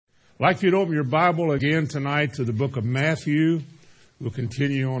I'd like for you to open your Bible again tonight to the book of Matthew. We'll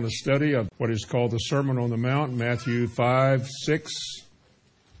continue on a study of what is called the Sermon on the Mount, Matthew 5, 6,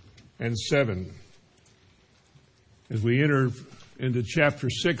 and 7. As we enter into chapter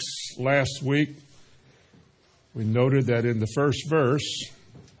 6 last week, we noted that in the first verse,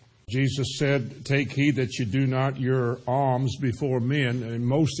 Jesus said, "Take heed that you do not your alms before men." And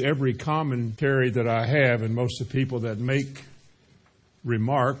most every commentary that I have, and most of the people that make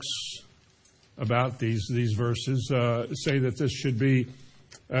remarks about these verses say that this should be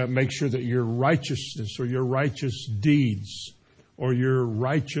make sure that your righteousness or your righteous deeds or your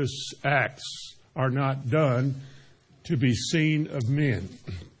righteous acts are not done to be seen of men.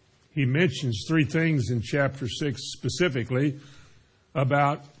 He mentions three things in chapter 6 specifically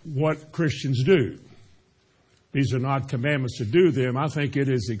about what Christians do. These are not commandments to do them. I think it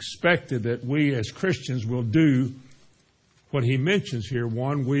is expected that we as Christians will do what he mentions here.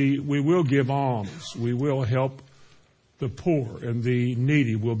 One, we will give alms. We will help the poor and the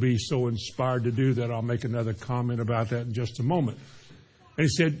needy. We'll be so inspired to do that. I'll make another comment about that in just a moment. And he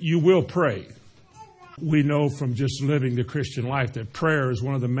said, you will pray. We know from just living the Christian life that prayer is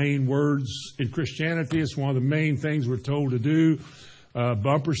one of the main words in Christianity. It's one of the main things we're told to do.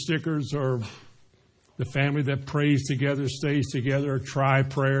 Bumper stickers are the family that prays together, stays together, or try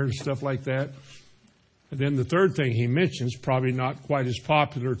prayer and stuff like that. And then the third thing he mentions, probably not quite as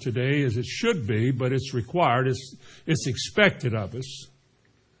popular today as it should be, but it's required, it's expected of us,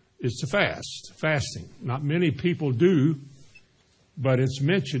 is to fast, fasting. Not many people do, but it's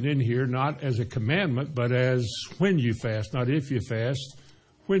mentioned in here not as a commandment, but as when you fast, not if you fast,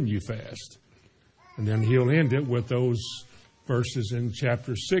 when you fast. And then he'll end it with those verses in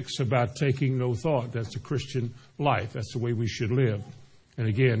chapter 6 about taking no thought. That's the Christian life. That's the way we should live. And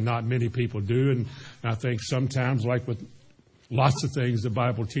again, not many people do. And I think sometimes, like with lots of things the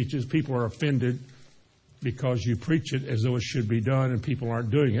Bible teaches, people are offended because you preach it as though it should be done and people aren't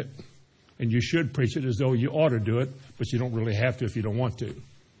doing it. And you should preach it as though you ought to do it, but you don't really have to if you don't want to.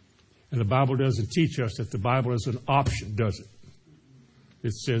 And the Bible doesn't teach us that the Bible is an option, does it?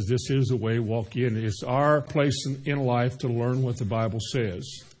 It says this is the way, walk in. It's our place in life to learn what the Bible says.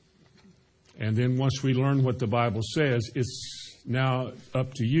 And then once we learn what the Bible says, it's now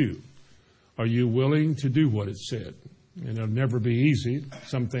up to you. Are you willing to do what it said? And it'll never be easy.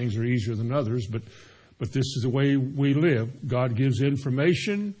 Some things are easier than others, but this is the way we live. God gives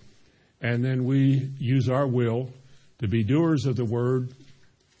information, and then we use our will to be doers of the word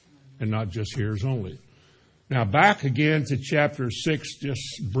and not just hearers only. Now back again to chapter 6,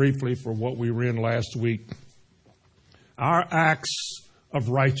 just briefly for what we were in last week. Our acts of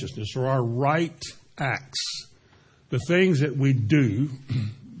righteousness, or our right acts, the things that we do,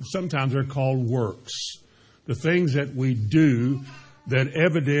 sometimes they're called works. The things that we do that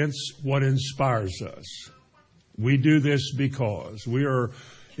evidence what inspires us. We do this because we are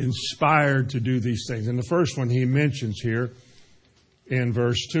inspired to do these things. And the first one he mentions here in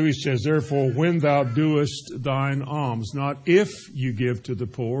verse 2, he says, "Therefore, when thou doest thine alms," not if you give to the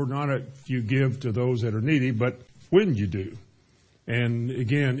poor, not if you give to those that are needy, but when you do. And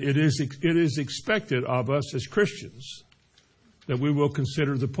again, it is expected of us as Christians that we will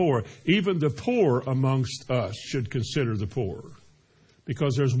consider the poor. Even the poor amongst us should consider the poor,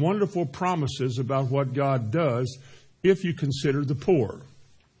 because there's wonderful promises about what God does if you consider the poor.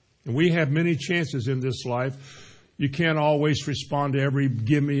 And we have many chances in this life. You can't always respond to every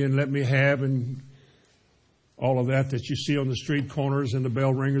give me and let me have and all of that you see on the street corners and the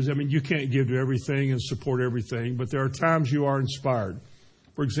bell ringers. I mean, you can't give to everything and support everything, but there are times you are inspired.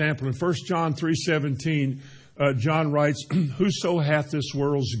 For example, in 1 John 3:17, John writes, "Whoso hath this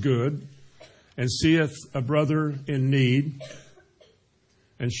world's good, and seeth a brother in need,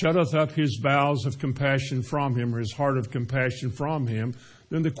 and shutteth up his bowels of compassion from him," or his heart of compassion from him,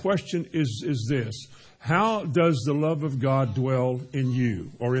 then the question is this: how does the love of God dwell in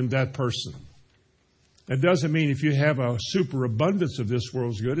you or in that person? That doesn't mean if you have a superabundance of this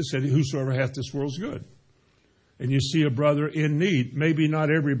world's good. It said, "Whosoever hath this world's good." And you see a brother in need. Maybe not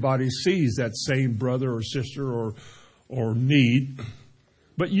everybody sees that same brother or sister or need,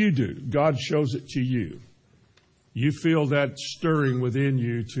 but you do. God shows it to you. You feel that stirring within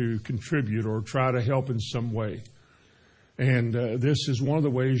you to contribute or try to help in some way. And this is one of the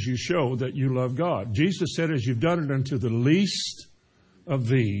ways you show that you love God. Jesus said, "As you've done it unto the least of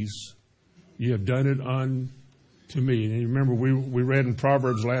these, you have done it unto me." And you remember we read in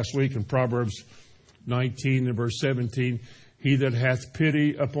Proverbs last week, in Proverbs 19 and verse 17, "He that hath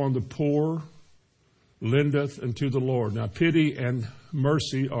pity upon the poor lendeth unto the Lord." Now, pity and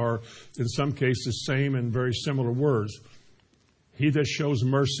mercy are, in some cases, same and very similar words. He that shows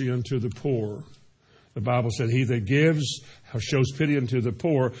mercy unto the poor. The Bible said, he that gives, shows pity unto the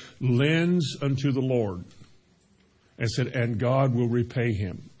poor, lends unto the Lord. And said, and God will repay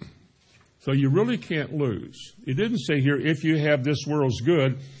him. So you really can't lose. It didn't say here, if you have this world's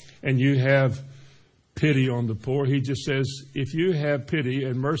good and you have pity on the poor. He just says, if you have pity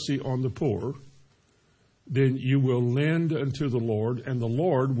and mercy on the poor, then you will lend unto the Lord, and the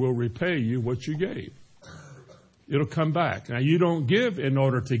Lord will repay you what you gave. It'll come back. Now, you don't give in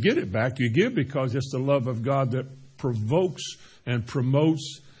order to get it back. You give because it's the love of God that provokes and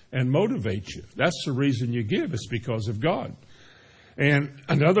promotes and motivates you. That's the reason you give. It's because of God. And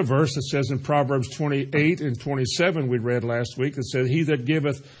another verse that says in Proverbs 28 and 27 we read last week, that says, he that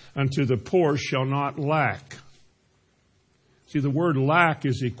giveth unto the poor shall not lack. See, the word lack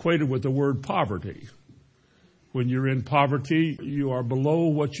is equated with the word poverty. When you're in poverty, you are below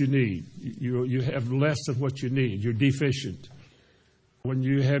what you need. You have less than what you need. You're deficient. When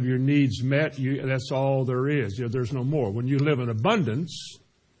you have your needs met, that's all there is. There's no more. When you live in abundance,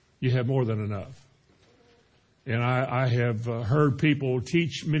 you have more than enough. And I have heard people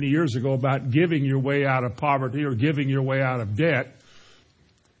teach many years ago about giving your way out of poverty or giving your way out of debt.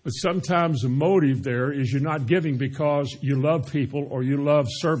 But sometimes the motive there is you're not giving because you love people or you love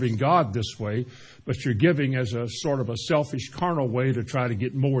serving God this way, but you're giving as a sort of a selfish, carnal way to try to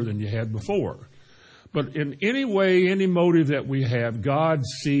get more than you had before. But in any way, any motive that we have, God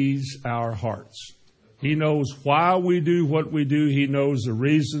sees our hearts. He knows why we do what we do. He knows the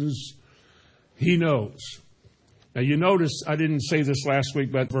reasons. He knows. Now, you notice, I didn't say this last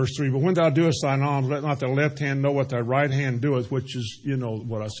week, but verse 3, but when thou doest thine alms, let not thy left hand know what thy right hand doeth, which is, you know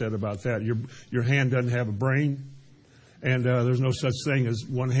what I said about that. Your hand doesn't have a brain, and there's no such thing as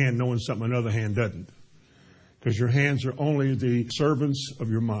one hand knowing something another hand doesn't. Because your hands are only the servants of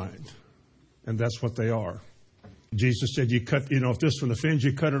your mind, and that's what they are. Jesus said, if this one offends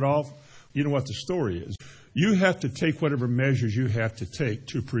you, cut it off. You know what the story is. You have to take whatever measures you have to take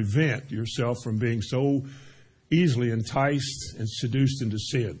to prevent yourself from being so easily enticed and seduced into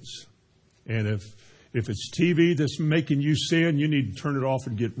sins. And if it's TV that's making you sin, you need to turn it off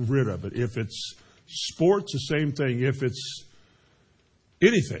and get rid of it. If it's sports, the same thing. If it's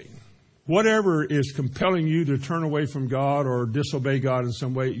anything, whatever is compelling you to turn away from God or disobey God in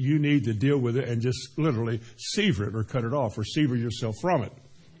some way, you need to deal with it and just literally sever it or cut it off or sever yourself from it.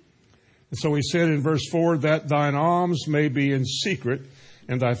 And so he said in verse 4, that thine alms may be in secret,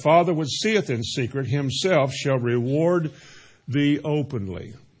 and thy Father which seeth in secret himself shall reward thee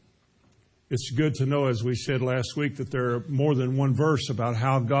openly. It's good to know, as we said last week, that there are more than one verse about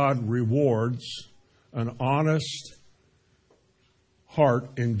how God rewards an honest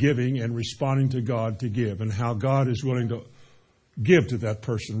heart in giving and responding to God to give, and how God is willing to give to that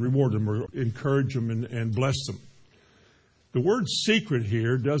person, reward them, or encourage them and bless them. The word secret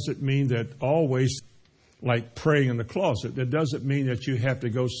here doesn't mean that always like praying in the closet. That doesn't mean that you have to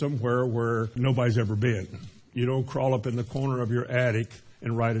go somewhere where nobody's ever been. You don't crawl up in the corner of your attic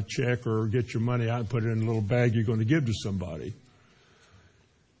and write a check or get your money out and put it in a little bag you're going to give to somebody.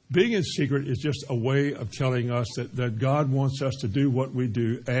 Being in secret is just a way of telling us that God wants us to do what we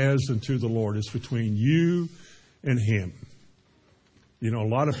do as unto the Lord. It's between you and Him. You know, a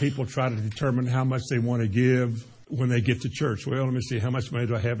lot of people try to determine how much they want to give when they get to church. Well, let me see, how much money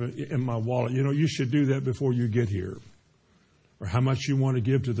do I have in my wallet? You know, you should do that before you get here. Or how much you want to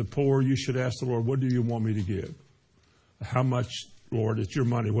give to the poor, you should ask the Lord, what do you want me to give? How much, Lord, it's your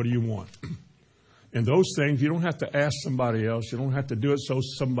money, what do you want? And those things, you don't have to ask somebody else. You don't have to do it so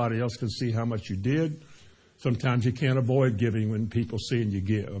somebody else can see how much you did. Sometimes you can't avoid giving when people see and you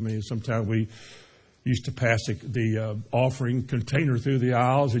give. I mean, sometimes we used to pass the offering container through the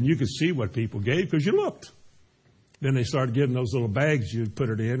aisles, and you could see what people gave because you looked. Then they started getting those little bags you'd put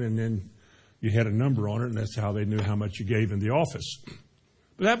it in, and then you had a number on it, and that's how they knew how much you gave in the office.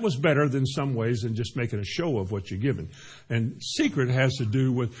 But that was better in some ways than just making a show of what you're giving. And secret has to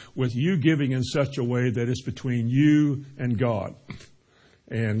do with you giving in such a way that it's between you and God.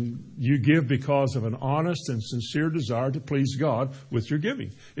 And you give because of an honest and sincere desire to please God with your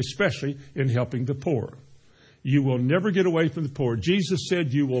giving, especially in helping the poor. You will never get away from the poor. Jesus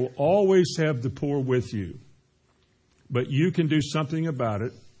said you will always have the poor with you. But you can do something about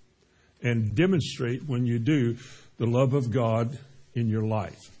it and demonstrate when you do the love of God in your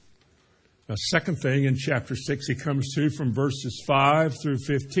life. Now, second thing in chapter 6 he comes to from verses 5 through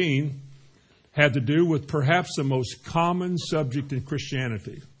 15 had to do with perhaps the most common subject in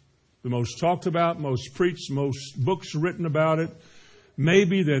Christianity. The most talked about, most preached, most books written about it,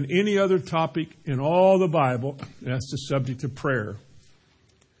 maybe than any other topic in all the Bible. That's the subject of prayer.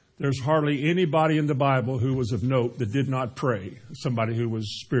 There's hardly anybody in the Bible who was of note that did not pray. Somebody who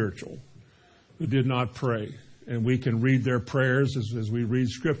was spiritual, who did not pray. And we can read their prayers as we read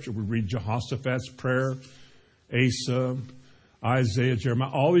Scripture. We read Jehoshaphat's prayer, Asa, Isaiah, Jeremiah.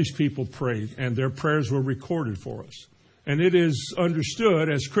 All these people prayed, and their prayers were recorded for us. And it is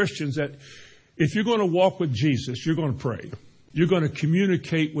understood as Christians that if you're going to walk with Jesus, you're going to pray. You're going to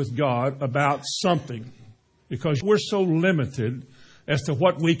communicate with God about something, because we're so limited as to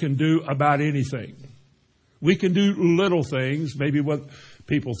what we can do about anything. We can do little things, maybe what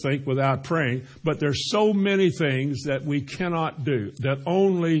people think, without praying, but there's so many things that we cannot do, that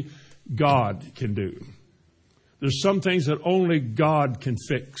only God can do. There's some things that only God can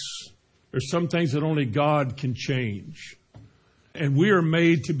fix. There's some things that only God can change. And we are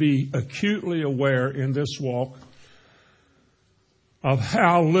made to be acutely aware in this walk of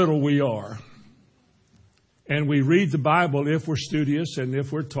how little we are. And we read the Bible, if we're studious and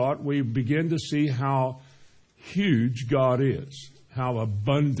if we're taught, we begin to see how huge God is, how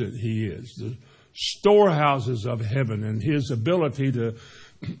abundant He is, the storehouses of heaven, and His ability to,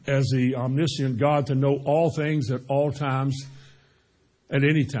 as the omniscient God, to know all things at all times, at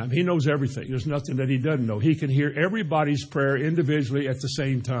any time. He knows everything. There's nothing that He doesn't know. He can hear everybody's prayer individually at the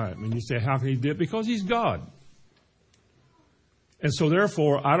same time. And you say, how can He do it? Because He's God. And so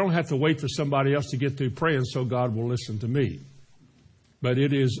therefore, I don't have to wait for somebody else to get through praying so God will listen to me. But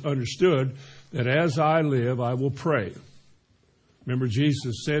it is understood that as I live, I will pray. Remember,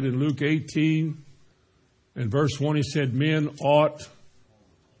 Jesus said in Luke 18 and verse 1, He said, men ought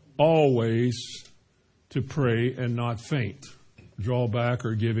always to pray and not faint, draw back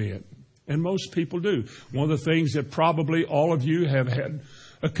or give in. And most people do. One of the things that probably all of you have had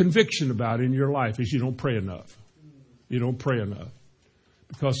a conviction about in your life is you don't pray enough. You don't pray enough.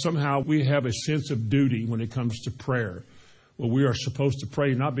 Because somehow we have a sense of duty when it comes to prayer. Well, we are supposed to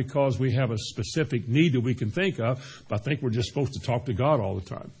pray not because we have a specific need that we can think of, but I think we're just supposed to talk to God all the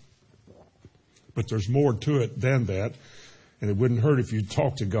time. But there's more to it than that, and it wouldn't hurt if you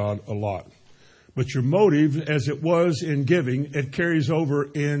talked to God a lot. But your motive, as it was in giving, it carries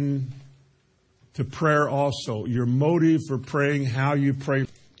over in to prayer also. Your motive for praying, how you pray.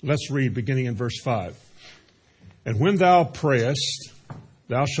 Let's read beginning in verse 5. And when thou prayest,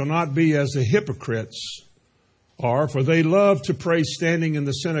 thou shalt not be as the hypocrites are, for they love to pray standing in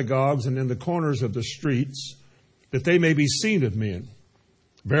the synagogues and in the corners of the streets, that they may be seen of men.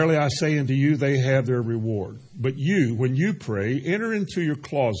 Verily I say unto you, they have their reward. But you, when you pray, enter into your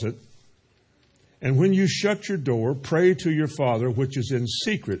closet, and when you shut your door, pray to your Father which is in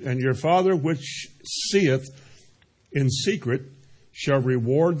secret, and your Father which seeth in secret shall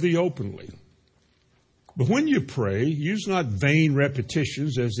reward thee openly. But when you pray, use not vain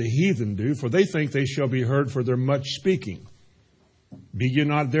repetitions as the heathen do, for they think they shall be heard for their much speaking. Be ye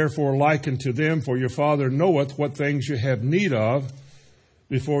not therefore like unto them, for your Father knoweth what things you have need of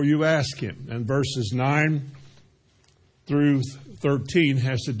before you ask Him. And verses 9 through 13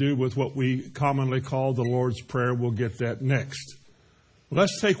 has to do with what we commonly call the Lord's Prayer. We'll get that next.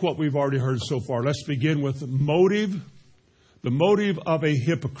 Let's take what we've already heard so far. Let's begin with the motive of a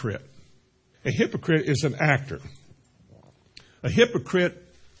hypocrite. A hypocrite is an actor. A hypocrite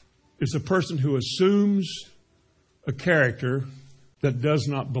is a person who assumes a character that does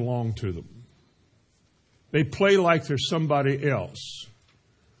not belong to them. They play like they're somebody else.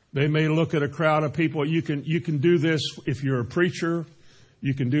 They may look at a crowd of people. You can do this if you're a preacher.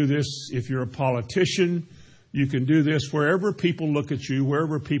 You can do this if you're a politician. You can do this wherever people look at you,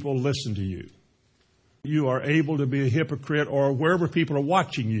 wherever people listen to you. You are able to be a hypocrite, or wherever people are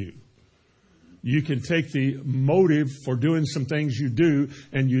watching you. You can take the motive for doing some things you do,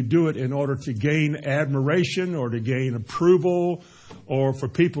 and you do it in order to gain admiration or to gain approval, or for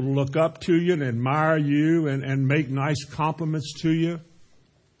people to look up to you and admire you and make nice compliments to you.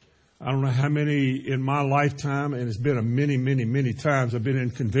 I don't know how many in my lifetime, and it's been a many times, I've been in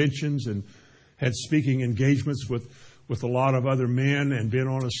conventions and had speaking engagements with a lot of other men and been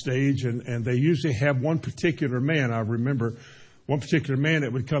on a stage, and they usually have one particular man. I remember one particular man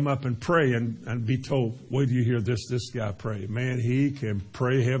that would come up and pray and be told, wait till you hear this guy pray. Man, he can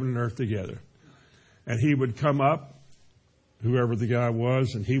pray heaven and earth together. And he would come up, whoever the guy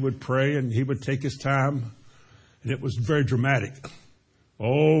was, and he would pray, and he would take his time, and it was very dramatic.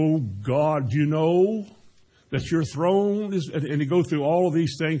 Oh, God, you know that your throne is... And he'd go through all of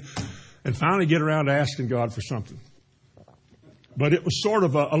these things and finally get around to asking God for something. But it was sort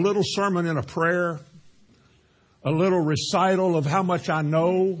of a little sermon and a prayer, a little recital of how much I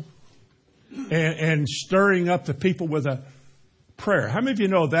know, and stirring up the people with a prayer. How many of you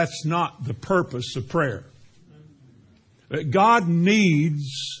know that's not the purpose of prayer? God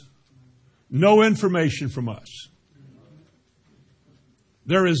needs no information from us.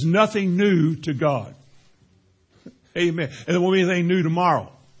 There is nothing new to God. Amen. And there won't be anything new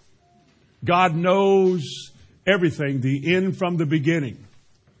tomorrow. God knows everything, the end from the beginning.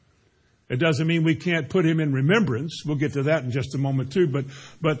 It doesn't mean we can't put Him in remembrance. We'll get to that in just a moment too.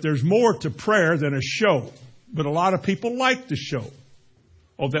 But there's more to prayer than a show. But a lot of people like the show.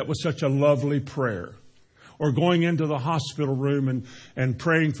 Oh, that was such a lovely prayer. Or going into the hospital room and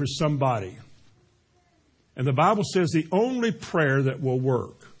praying for somebody. And the Bible says the only prayer that will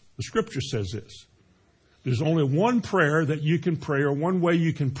work, the Scripture says this, there's only one prayer that you can pray, or one way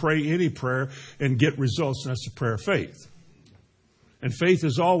you can pray any prayer and get results, and that's the prayer of faith. And faith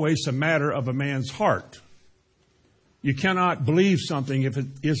is always a matter of a man's heart. You cannot believe something if it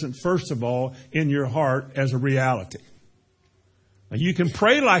isn't, first of all, in your heart as a reality. Now, you can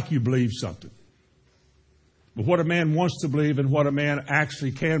pray like you believe something. But what a man wants to believe and what a man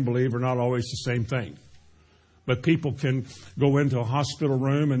actually can believe are not always the same thing. But people can go into a hospital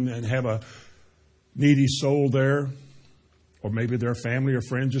room and have a needy soul there, or maybe their family or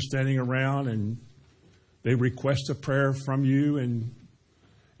friends are standing around and they request a prayer from you, and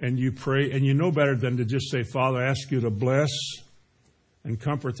you pray, and you know better than to just say, Father, I ask you to bless and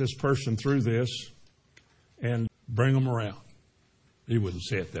comfort this person through this and bring them around. He wouldn't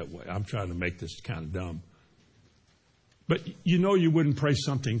say it that way. I'm trying to make this kind of dumb. But you know you wouldn't pray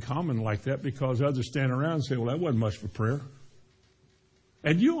something common like that because others stand around and say, well, that wasn't much for prayer.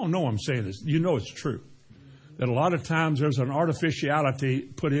 And you all know I'm saying this. You know it's true. That a lot of times there's an artificiality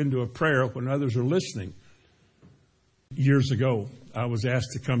put into a prayer when others are listening. Years ago, I was asked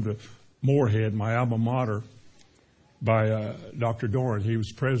to come to Moorhead, my alma mater, by Dr. Doran. He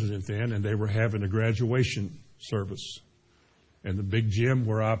was president then, and they were having a graduation service. And the big gym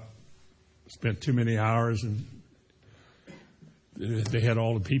where I spent too many hours, and they had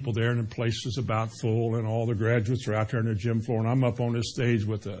all the people there, and the place was about full, and all the graduates are out there on the gym floor, and I'm up on this stage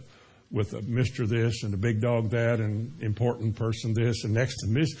with a Mr. this and a big dog that and important person this, and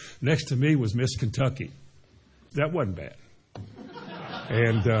next to me was Miss Kentucky. That wasn't bad.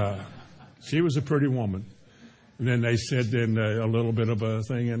 And she was a pretty woman. And then they said then a little bit of a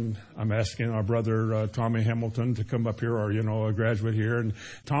thing, and I'm asking our brother Tommy Hamilton to come up here, or a graduate here. And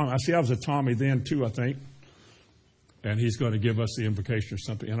Tom, I was a Tommy then too, I think. And he's going to give us the invocation or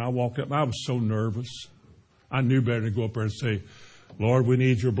something. And I walked up, and I was so nervous. I knew better than to go up there and say, Lord, we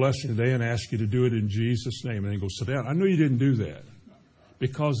need your blessing today, and ask you to do it in Jesus' name. And then go sit down. I knew you didn't do that.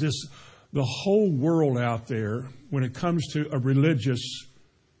 Because the whole world out there, when it comes to a religious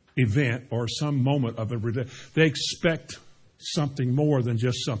event or some moment of they expect something more than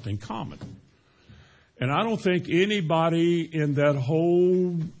just something common. And I don't think anybody in that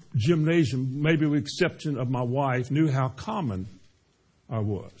whole gymnasium, maybe with the exception of my wife, knew how common I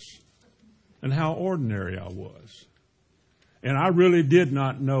was and how ordinary I was. And I really did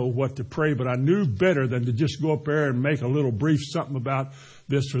not know what to pray, but I knew better than to just go up there and make a little brief something about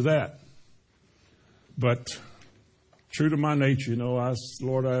this or that. But true to my nature, Lord,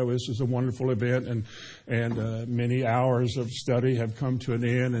 this is a wonderful event, and many hours of study have come to an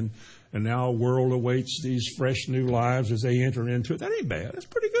end, and now a world awaits these fresh new lives as they enter into it. That ain't bad. That's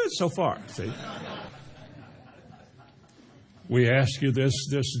pretty good so far. See, we ask you this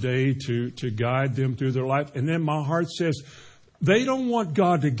day to guide them through their life, and then my heart says they don't want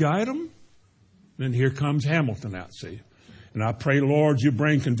God to guide them. Then here comes Hamilton out. See, and I pray, Lord, you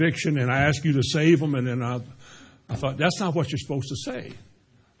bring conviction, and I ask you to save them, and then I thought, that's not what you're supposed to say.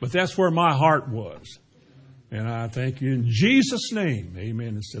 But that's where my heart was. And I thank you in Jesus' name. Amen.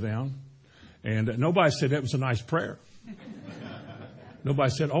 And sit down. And nobody said that was a nice prayer. Nobody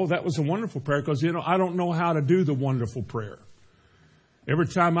said, oh, that was a wonderful prayer. Because, I don't know how to do the wonderful prayer. Every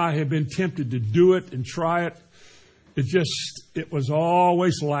time I have been tempted to do it and try it, it was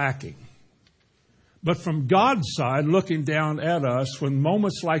always lacking. But from God's side, looking down at us, when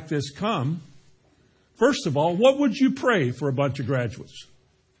moments like this come, first of all, what would you pray for a bunch of graduates?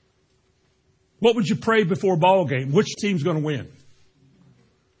 What would you pray before a ball game? Which team's going to win?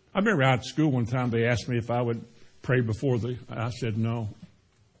 I remember out at school one time they asked me if I would pray before I said no.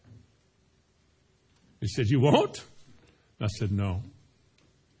 He said, you won't? I said no.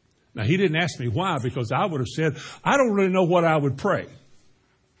 Now, he didn't ask me why, because I would have said, I don't really know what I would pray.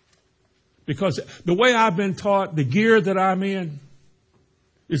 Because the way I've been taught, the gear that I'm in,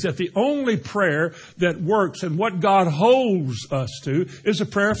 is that the only prayer that works and what God holds us to is a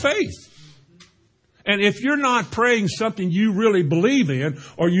prayer of faith. And if you're not praying something you really believe in,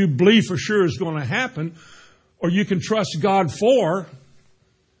 or you believe for sure is going to happen, or you can trust God for,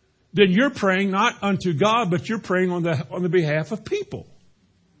 then you're praying not unto God, but you're praying on the behalf of people.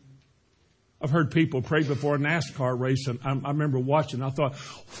 I've heard people pray before a NASCAR race, and I remember watching. I thought,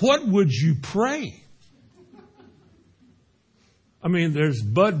 what would you pray? I mean, there's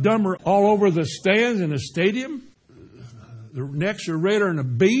Bud Dummer all over the stands in the stadium. The necks are redder than a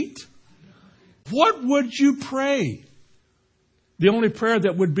beet. What would you pray? The only prayer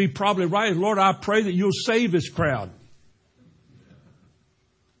that would be probably right is, Lord, I pray that you'll save this crowd.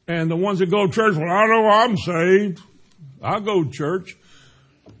 And the ones that go to church, well, I know I'm saved. I'll go to church.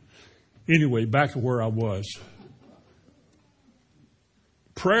 Anyway, back to where I was.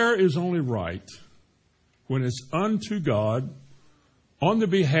 Prayer is only right when it's unto God on the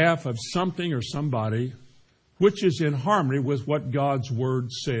behalf of something or somebody which is in harmony with what God's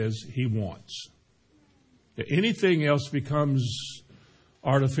Word says He wants. Anything else becomes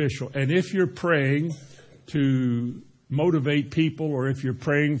artificial. And if you're praying to motivate people, or if you're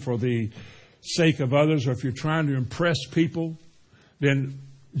praying for the sake of others, or if you're trying to impress people, then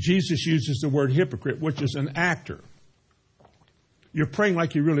Jesus uses the word hypocrite, which is an actor. You're praying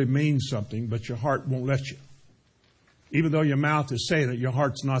like you really mean something, but your heart won't let you. Even though your mouth is saying it, your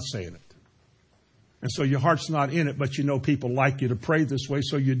heart's not saying it. And so your heart's not in it, but you know people like you to pray this way,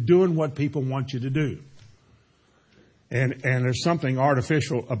 so you're doing what people want you to do. And there's something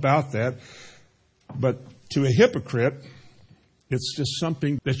artificial about that. But to a hypocrite, it's just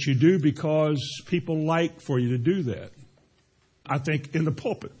something that you do because people like for you to do that. I think in the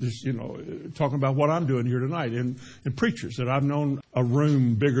pulpit, talking about what I'm doing here tonight, and preachers, that I've known a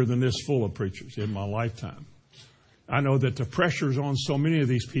room bigger than this full of preachers in my lifetime. I know that the pressure's on so many of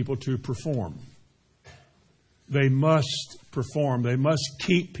these people to perform. They must perform. They must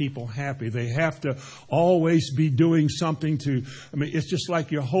keep people happy. They have to always be doing something it's just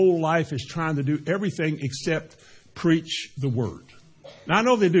like your whole life is trying to do everything except preach the Word. Now, I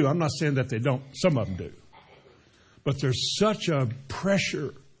know they do. I'm not saying that they don't. Some of them do. But there's such a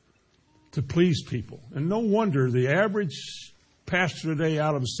pressure to please people. And no wonder the average pastor today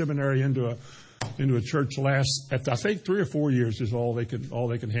out of a seminary into a church lasts, I think 3 or 4 years is all they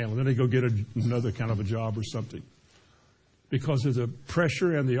can handle. Then they go get another kind of a job or something. Because of the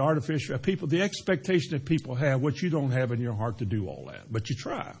pressure and the artificial people, the expectation that people have, what you don't have in your heart to do all that. But you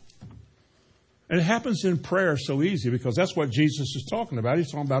try. And it happens in prayer so easy, because that's what Jesus is talking about.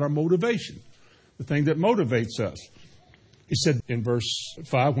 He's talking about our motivation, the thing that motivates us. He said in verse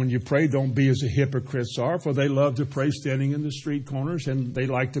 5, when you pray, don't be as the hypocrites are, for they love to pray standing in the street corners, and they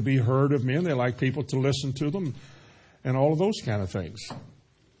like to be heard of men. They like people to listen to them, and all of those kind of things.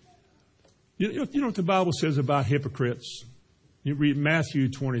 You know what the Bible says about hypocrites? You read Matthew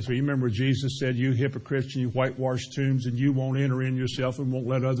 23. You remember Jesus said, you hypocrites, and you whitewash tombs, and you won't enter in yourself and won't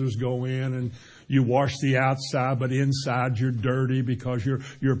let others go in, and you wash the outside, but inside you're dirty because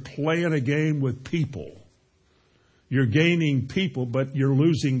you're playing a game with people. You're gaining people, but you're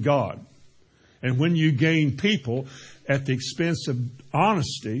losing God. And when you gain people at the expense of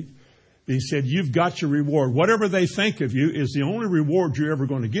honesty, he said, you've got your reward. Whatever they think of you is the only reward you're ever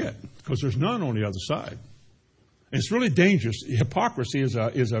going to get, because there's none on the other side. And it's really dangerous. Hypocrisy is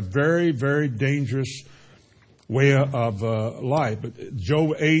a very, very dangerous way of life. But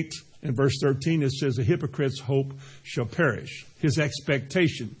Job 8 and verse 13, it says, the hypocrite's hope shall perish. His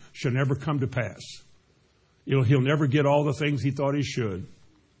expectation shall never come to pass. He'll never get all the things he thought he should.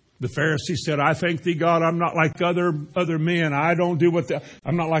 The Pharisee said, I thank thee, God, I'm not like other men. I don't do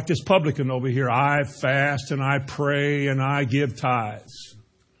I'm not like this publican over here. I fast and I pray and I give tithes.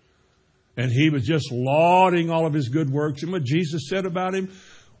 And he was just lauding all of his good works. And what Jesus said about him,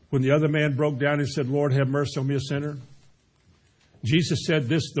 when the other man broke down and said, Lord, have mercy on me, a sinner. Jesus said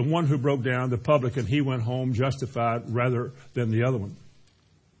this, the one who broke down, the publican, he went home justified rather than the other one.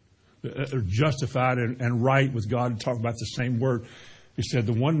 Justified and right with God, talk about the same word. He said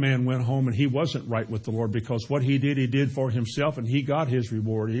the one man went home and he wasn't right with the Lord, because what he did for himself, and he got his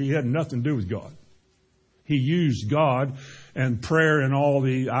reward. He had nothing to do with God. He used God and prayer and all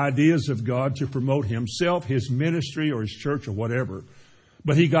the ideas of God to promote himself, his ministry, or his church, or whatever.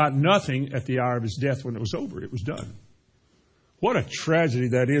 But he got nothing at the hour of his death. When it was over, it was done. What a tragedy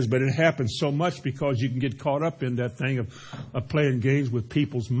that is, but it happens so much because you can get caught up in that thing of playing games with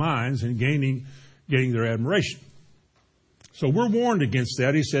people's minds and gaining their admiration. So we're warned against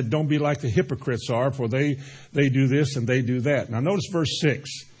that. He said, don't be like the hypocrites are, for they do this and they do that. Now notice verse 6.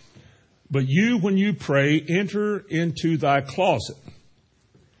 But you, when you pray, enter into thy closet.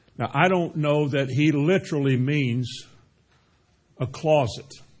 Now I don't know that he literally means a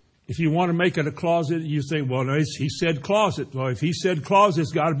closet. If you want to make it a closet, you think, well, no, he said closet. Well, if he said closet,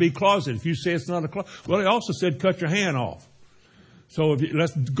 it's got to be closet. If you say it's not a closet, well, he also said cut your hand off. So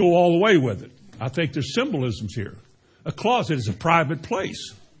let's go all the way with it. I think there's symbolisms here. A closet is a private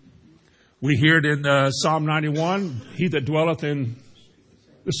place. We hear it in Psalm 91, he that dwelleth in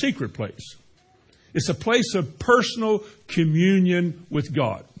the secret place. It's a place of personal communion with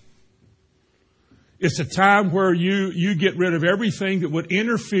God. It's a time where you get rid of everything that would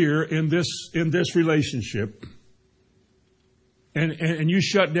interfere in this relationship. And you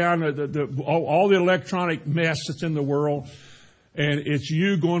shut down all the electronic mess that's in the world. And it's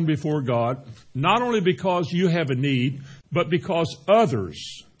you going before God, not only because you have a need, but because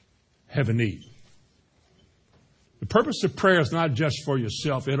others have a need. The purpose of prayer is not just for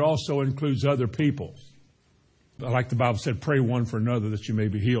yourself. It also includes other people. Like the Bible said, pray one for another that you may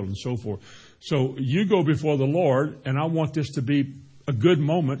be healed and so forth. So you go before the Lord, and I want this to be a good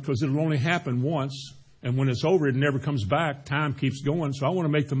moment because it'll only happen once. And when it's over, it never comes back. Time keeps going. So I want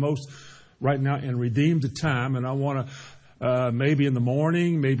to make the most right now and redeem the time. And I want to, maybe in the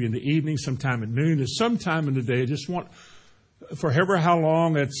morning, maybe in the evening, sometime at noon, or sometime in the day, I just want, for however how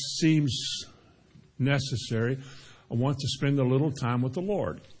long it seems necessary, I want to spend a little time with the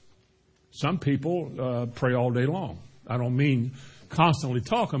Lord. Some people pray all day long. I don't mean constantly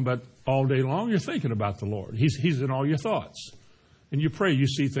talking, but all day long you're thinking about the Lord. He's in all your thoughts. And you pray, you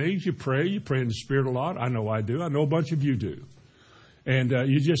see things, you pray in the Spirit a lot. I know I do. I know a bunch of you do. And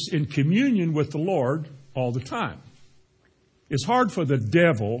you're just in communion with the Lord all the time. It's hard for the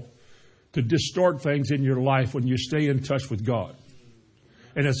devil to distort things in your life when you stay in touch with God.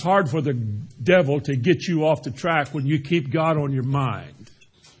 And it's hard for the devil to get you off the track when you keep God on your mind.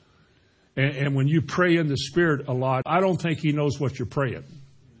 And when you pray in the Spirit a lot, I don't think he knows what you're praying.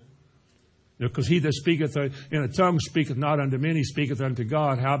 Because he that speaketh in a tongue speaketh not unto men, he speaketh unto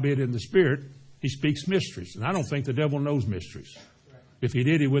God. Howbeit in the Spirit, he speaks mysteries. And I don't think the devil knows mysteries. If he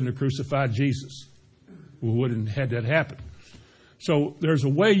did, he wouldn't have crucified Jesus. We wouldn't have had that happen. So there's a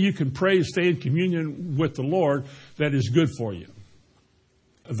way you can pray and stay in communion with the Lord that is good for you.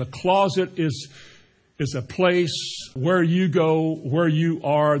 The closet is a place where you go, where you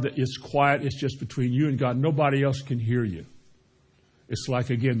are, that it's quiet. It's just between you and God. Nobody else can hear you. It's like,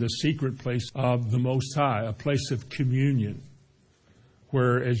 again, the secret place of the Most High, a place of communion,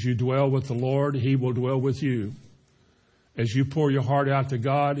 where as you dwell with the Lord, he will dwell with you. As you pour your heart out to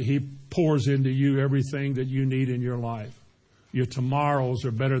God, he pours into you everything that you need in your life. Your tomorrows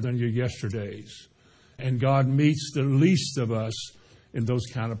are better than your yesterdays. And God meets the least of us in those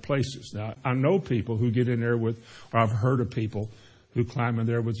kind of places. Now, I know people who get in there with, or I've heard of people who climb in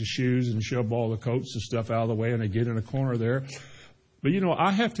there with the shoes and shove all the coats and stuff out of the way, and they get in a corner there. But,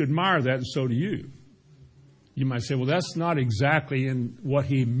 I have to admire that, and so do you. You might say, well, that's not exactly in what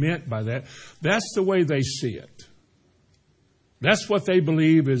he meant by that. That's the way they see it. That's what they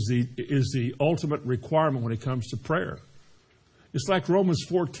believe is the ultimate requirement when it comes to prayer. It's like Romans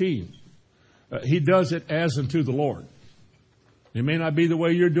 14. He does it as unto the Lord. It may not be the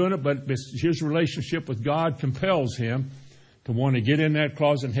way you're doing it, but his relationship with God compels him to want to get in that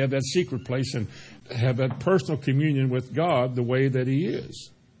closet and have that secret place and have that personal communion with God the way that he is.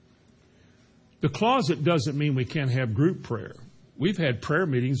 The closet doesn't mean we can't have group prayer. We've had prayer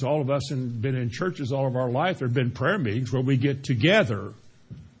meetings, all of us, and been in churches all of our life. There have been prayer meetings where we get together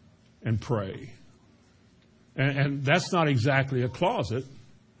and pray. And that's not exactly a closet,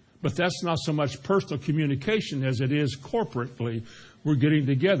 but that's not so much personal communication as it is corporately. We're getting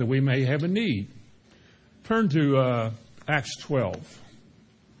together. We may have a need. Turn to Acts 12.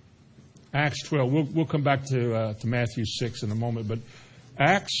 Acts 12. We'll come back to Matthew 6 in a moment, but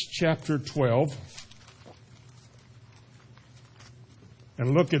Acts chapter 12.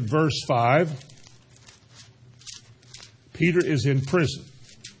 And look at verse 5. Peter is in prison.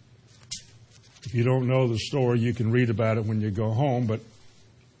 If you don't know the story, you can read about it when you go home, but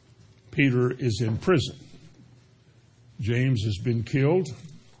Peter is in prison. James has been killed,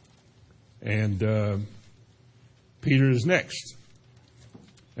 and Peter is next.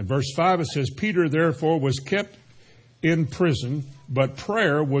 In verse 5 it says, Peter therefore was kept in prison, but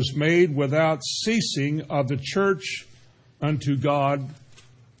prayer was made without ceasing of the church unto God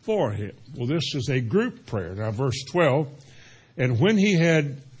for him. Well, this is a group prayer. Now, verse 12, and when he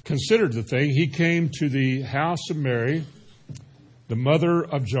had considered the thing, he came to the house of Mary, the mother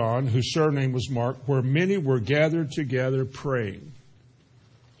of John, whose surname was Mark, where many were gathered together praying.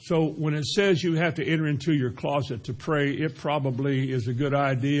 So when it says you have to enter into your closet to pray, it probably is a good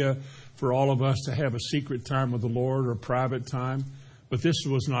idea for all of us to have a secret time with the Lord or a private time. But this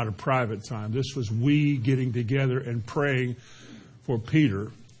was not a private time. This was we getting together and praying for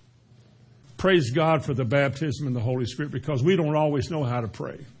Peter. Praise God for the baptism in the Holy Spirit, because we don't always know how to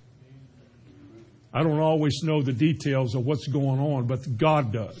pray. I don't always know the details of what's going on, but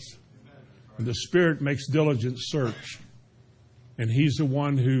God does. And the Spirit makes diligent search. And He's the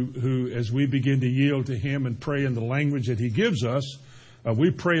one who, as we begin to yield to Him and pray in the language that He gives us, we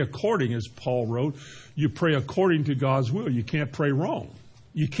pray according, as Paul wrote. You pray according to God's will. You can't pray wrong.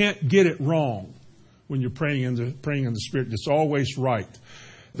 You can't get it wrong when you're praying in the Spirit. It's always right.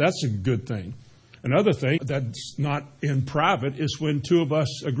 That's a good thing. Another thing that's not in private is when two of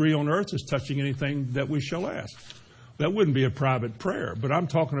us agree on earth as touching anything that we shall ask. That wouldn't be a private prayer. But I'm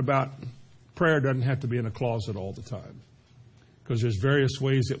talking about prayer doesn't have to be in a closet all the time. Because there's various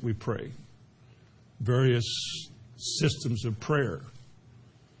ways that we pray. Various systems of prayer.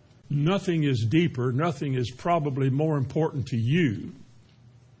 Nothing is deeper, nothing is probably more important to you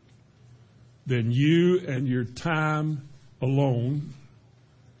than you and your time alone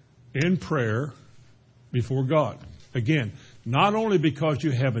in prayer before God. Again, not only because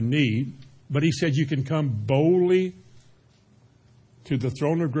you have a need, but He said you can come boldly to the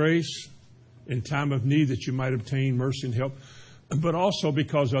throne of grace in time of need that you might obtain mercy and help, but also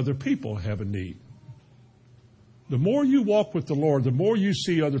because other people have a need. The more you walk with the Lord, the more you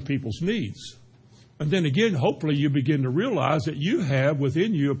see other people's needs. And then again, hopefully you begin to realize that you have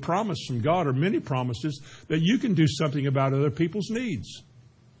within you a promise from God, or many promises, that you can do something about other people's needs.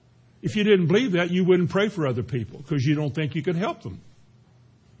 If you didn't believe that, you wouldn't pray for other people because you don't think you can help them.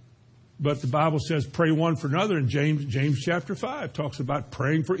 But the Bible says pray one for another, and James chapter 5 talks about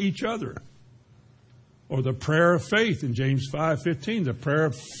praying for each other. Or the prayer of faith in James 5:15. The prayer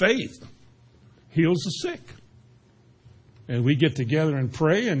of faith heals the sick. And we get together and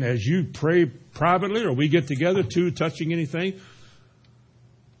pray, and as you pray privately, or we get together too, touching anything,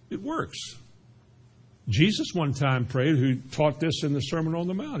 it works. Jesus one time prayed, who taught this in the Sermon on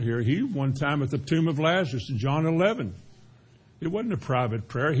the Mount here. He one time at the tomb of Lazarus in John 11. It wasn't a private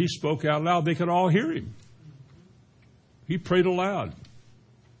prayer. He spoke out loud. They could all hear him. He prayed aloud.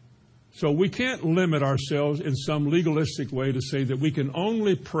 So we can't limit ourselves in some legalistic way to say that we can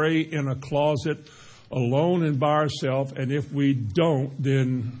only pray in a closet alone and by ourselves, and if we don't,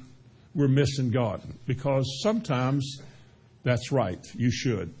 then we're missing God. Because sometimes that's right. You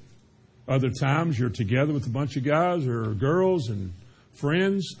should. Other times you're together with a bunch of guys or girls and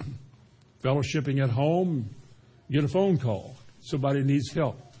friends, fellowshipping at home, get a phone call. Somebody needs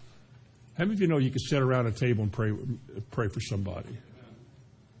help. How many of you know you can sit around a table and pray for somebody?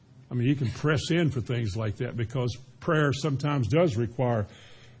 I mean, you can press in for things like that because prayer sometimes does require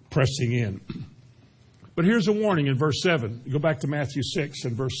pressing in. But here's a warning in verse 7. Go back to Matthew 6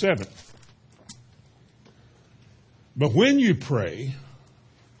 and verse 7. But when you pray,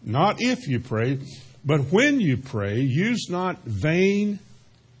 not if you pray, but when you pray, use not vain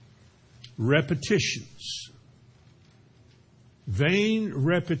repetitions. Vain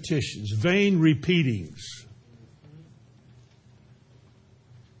repetitions, vain repeatings.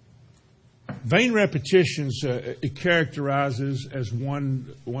 Vain repetitions, it characterizes, as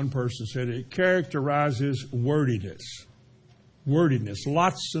one person said, it characterizes wordiness. Wordiness,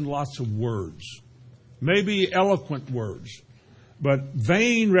 lots and lots of words. Maybe eloquent words. But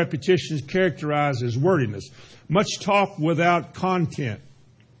vain repetitions characterizes wordiness. Much talk without content.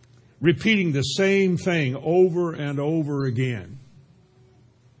 Repeating the same thing over and over again.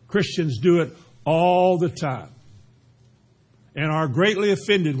 Christians do it all the time. And are greatly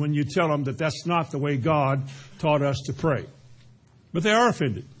offended when you tell them that that's not the way God taught us to pray. But they are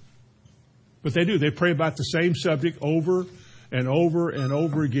offended. But they do. They pray about the same subject over and over and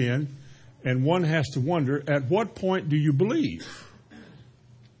over again. And one has to wonder, at what point do you believe?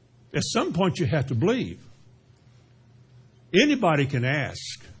 At some point you have to believe. Anybody can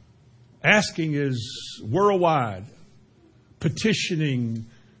ask. Asking is worldwide. Petitioning,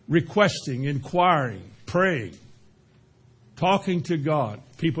 requesting, inquiring, praying. Talking to God.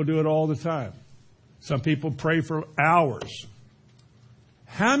 People do it all the time. Some people pray for hours.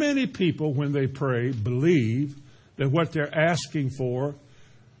 How many people, when they pray, believe that what they're asking for,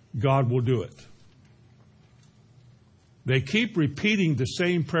 God will do it? They keep repeating the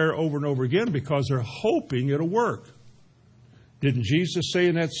same prayer over and over again because they're hoping it'll work. Didn't Jesus say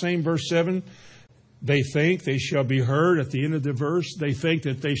in that same verse 7, they think they shall be heard at the end of the verse? They think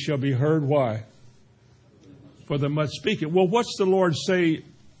that they shall be heard. Why? For the much speaking. Well, what's the Lord say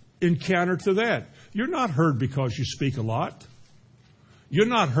in counter to that? You're not heard because you speak a lot. You're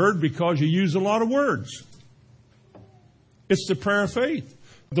not heard because you use a lot of words. It's the prayer of faith.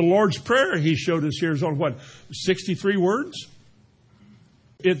 The Lord's Prayer, He showed us here, is on what, 63 words?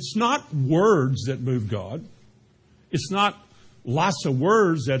 It's not words that move God. It's not lots of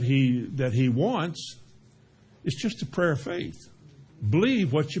words that He wants. It's just a prayer of faith.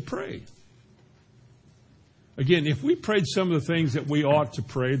 Believe what you pray. Again, if we prayed some of the things that we ought to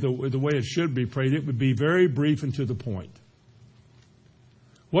pray, the way it should be prayed, it would be very brief and to the point.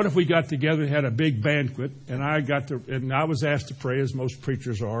 What if we got together and had a big banquet, and I was asked to pray, as most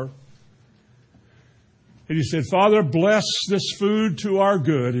preachers are. And you said, Father, bless this food to our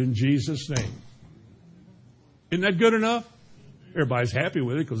good in Jesus' name. Isn't that good enough? Everybody's happy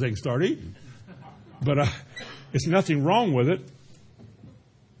with it because they can start eating. But it's nothing wrong with it.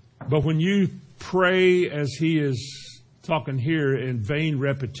 But when you pray as he is talking here in vain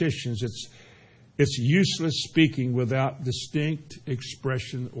repetitions, it's useless speaking without distinct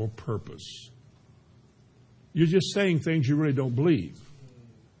expression or purpose. You're just saying things you really don't believe.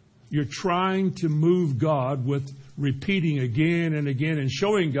 You're trying to move God with repeating again and again and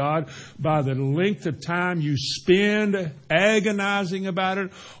showing God by the length of time you spend agonizing about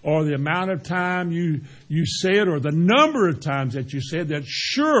it, or the amount of time you say it, or the number of times that you said that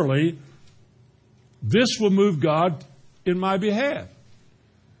surely this will move God in my behalf.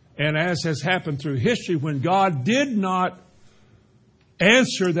 And as has happened through history, when God did not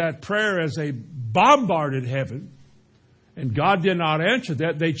answer that prayer as they bombarded heaven, and God did not answer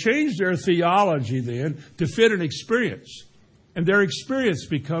that, they changed their theology then to fit an experience. And their experience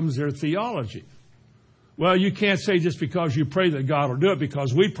becomes their theology. Well, you can't say just because you pray that God will do it,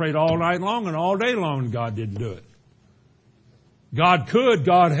 because we prayed all night long and all day long and God didn't do it. God could,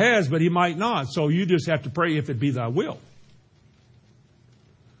 God has, but he might not. So you just have to pray if it be thy will.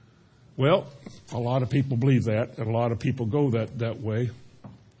 Well, a lot of people believe that, and a lot of people go that way.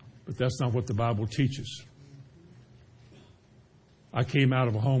 But that's not what the Bible teaches. I came out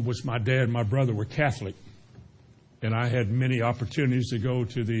of a home which my dad and my brother were Catholic. And I had many opportunities to go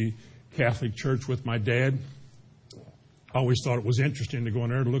to the Catholic Church with my dad. I always thought it was interesting to go in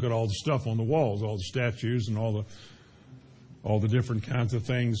there and look at all the stuff on the walls, all the statues and all the different kinds of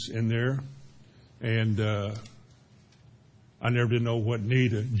things in there. And I never did know what knee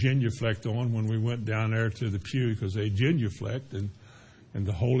to genuflect on when we went down there to the pew, because they genuflect, and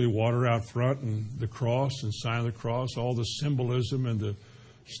the holy water out front, and the cross and sign of the cross, all the symbolism and the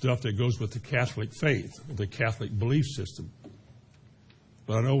stuff that goes with the Catholic faith, the Catholic belief system.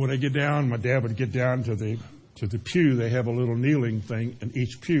 But I know when I get down, my dad would get down to the pew. They have a little kneeling thing in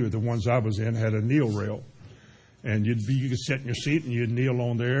each pew. The ones I was in had a kneel rail. And you could sit in your seat and you'd kneel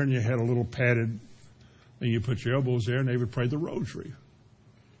on there, and you had a little padded thing. You put your elbows there, and they would pray the rosary.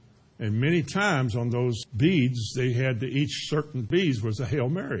 And many times on those beads, they had each certain beads was a Hail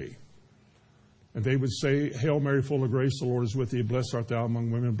Mary. And they would say, Hail Mary, full of grace, the Lord is with thee. Blessed art thou among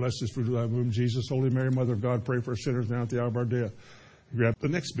women. Blessed is the fruit of thy womb, Jesus. Holy Mary, Mother of God, pray for us sinners now at the hour of our death. You grab the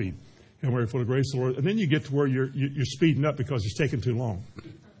next bead. Hail Mary, full of grace, the Lord. And then you get to where you're speeding up because it's taking too long.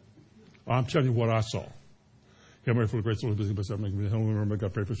 I'm telling you what I saw. Hail Mary, full of grace, the Lord is with thee. Hail Mary, Mother of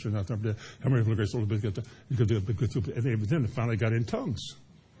God, pray for us sinners now at the hour of our death. Hail Mary, full of grace, the Lord is with thee. And then it finally got in tongues.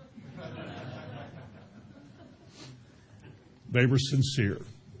 They were sincere.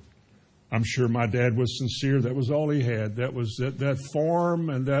 I'm sure my dad was sincere. That was all he had. That was that form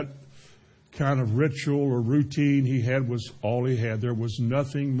and that kind of ritual or routine he had was all he had. There was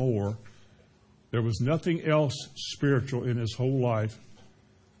nothing more. There was nothing else spiritual in his whole life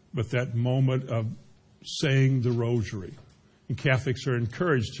but that moment of saying the rosary. And Catholics are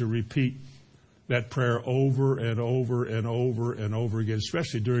encouraged to repeat that prayer over and over and over and over again,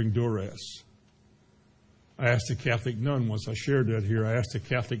 especially during duress. I asked a Catholic nun once, I shared that here, I asked a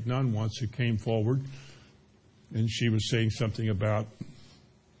Catholic nun once who came forward, and she was saying something about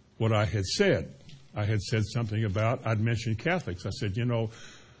what I had said. I had said something about, I'd mentioned Catholics. I said,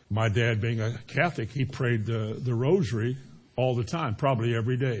 my dad being a Catholic, he prayed the rosary all the time, probably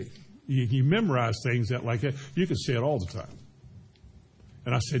every day. You memorize things like that, you can say it all the time.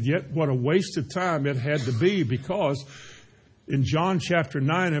 And I said, yet what a waste of time it had to be, because in John chapter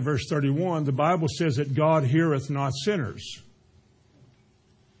 9 and verse 31, the Bible says that God heareth not sinners.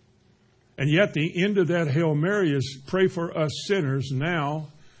 And yet the end of that Hail Mary is pray for us sinners now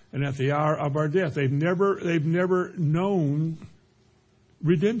and at the hour of our death. They've never known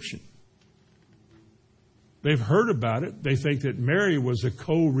redemption. They've heard about it. They think that Mary was a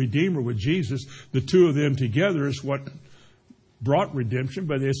co-redeemer with Jesus. The two of them together is what brought redemption,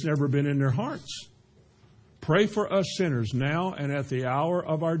 but it's never been in their hearts. Pray for us sinners now and at the hour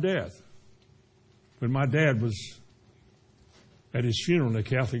of our death. When my dad was at his funeral in the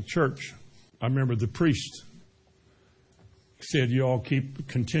Catholic Church, I remember the priest said, you all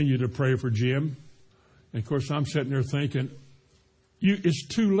continue to pray for Jim. And of course, I'm sitting there thinking, it's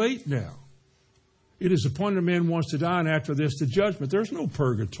too late now. It is appointed a man wants to die, and after this, the judgment. There's no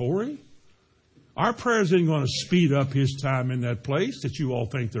purgatory. Our prayers ain't going to speed up his time in that place that you all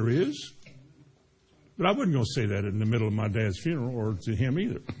think there is. But I wasn't going to say that in the middle of my dad's funeral or to him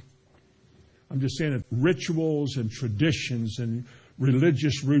either. I'm just saying that rituals and traditions and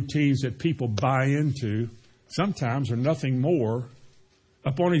religious routines that people buy into sometimes are nothing more,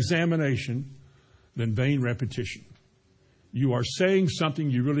 upon examination, than vain repetition. You are saying something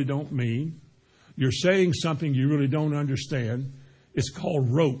you really don't mean. You're saying something you really don't understand. It's called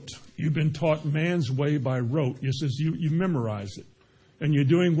rote. You've been taught man's way by rote. It says you memorize it. And you're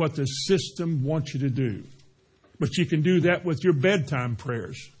doing what the system wants you to do. But you can do that with your bedtime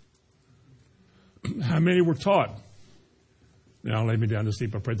prayers. How many were taught? Now lay me down to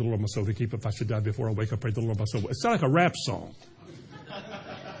sleep. I pray the Lord my soul to keep. If I should die before I wake, I pray the Lord my soul. It's not like a rap song.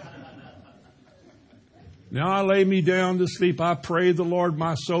 Now I lay me down to sleep. I pray the Lord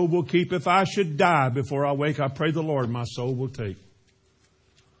my soul will keep. If I should die before I wake, I pray the Lord my soul will take.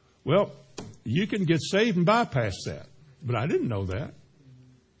 Well, you can get saved and bypass that. But I didn't know that.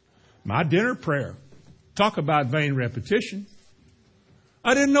 My dinner prayer. Talk about vain repetition.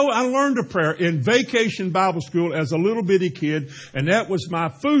 I didn't know. I learned a prayer in Vacation Bible School as a little bitty kid, and that was my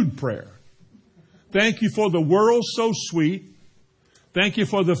food prayer. Thank you for the world so sweet. Thank you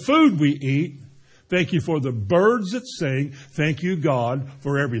for the food we eat. Thank you for the birds that sing. Thank you, God,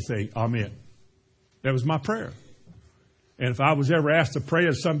 for everything. Amen. That was my prayer. And if I was ever asked to pray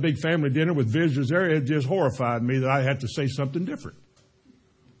at some big family dinner with visitors there, it just horrified me that I had to say something different.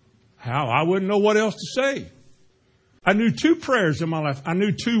 How? I wouldn't know what else to say. I knew two prayers in my life. I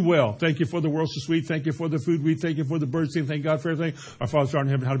knew two well. Thank you for the world so sweet. Thank you for the food we eat. Thank you for the birds sing. Thank God for everything. Our Father who art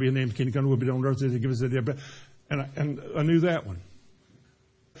in heaven, hallowed be your name. The kingdom come, will be done on earth as it give us the day. And I knew that one.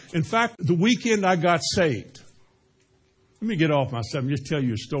 In fact, the weekend I got saved, let me get off myself and just tell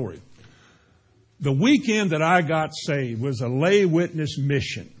you a story. The weekend that I got saved was a lay witness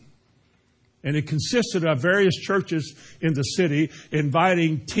mission. And it consisted of various churches in the city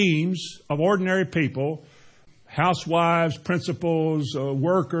inviting teams of ordinary people, housewives, principals,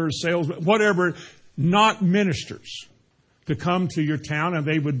 workers, salesmen, whatever, not ministers, to come to your town, and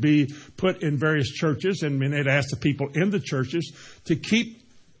they would be put in various churches, and they'd ask the people in the churches to keep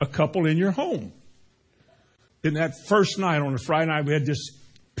a couple in your home. In that first night, on a Friday night, we had this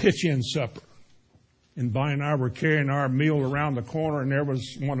pitch-in supper. And Bonnie and I were carrying our meal around the corner, and there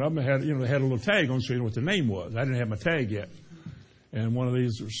was one of them that had, they had a little tag on, so you know what the name was. I didn't have my tag yet. And one of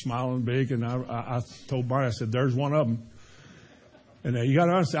these was smiling big, and I told Bonnie, I said, there's one of them. And you got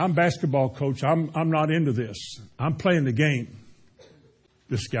to understand, I'm a basketball coach. I'm not into this. I'm playing the game.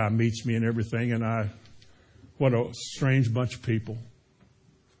 This guy meets me and everything, and what a strange bunch of people.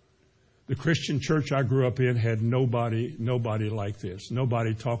 The Christian church I grew up in had nobody like this.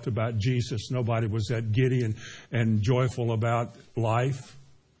 Nobody talked about Jesus. Nobody was that giddy and joyful about life,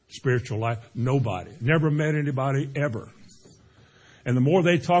 spiritual life. Nobody. Never met anybody ever. And the more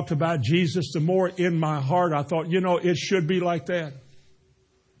they talked about Jesus, the more in my heart I thought, it should be like that.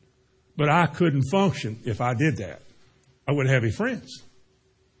 But I couldn't function if I did that. I wouldn't have any friends.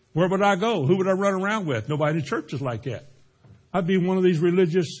 Where would I go? Who would I run around with? Nobody in the church is like that. I'd be one of these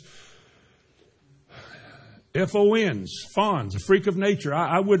religious fawns, a freak of nature.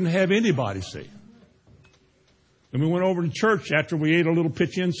 I wouldn't have anybody see. And we went over to church after we ate a little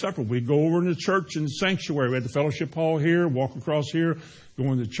pitch-in supper. We'd go over to the church in the sanctuary. We had the fellowship hall here, walk across here, go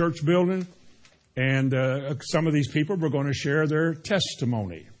into the church building. And some of these people were going to share their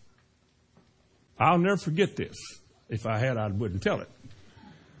testimony. I'll never forget this. If I had, I wouldn't tell it.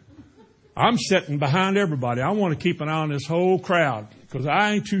 I'm sitting behind everybody. I want to keep an eye on this whole crowd because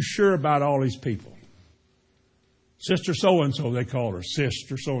I ain't too sure about all these people. Sister so-and-so, they call her.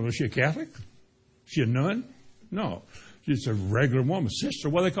 Sister so-and-so. Is she a Catholic? Is she a nun? No. She's a regular woman. Sister.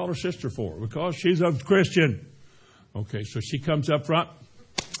 What do they call her sister for? Because she's a Christian. Okay, so she comes up front.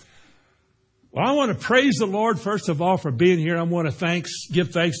 Well, I want to praise the Lord, first of all, for being here. I want to give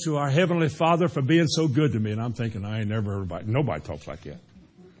thanks to our Heavenly Father for being so good to me. And I'm thinking, I ain't never heard nobody talks like that.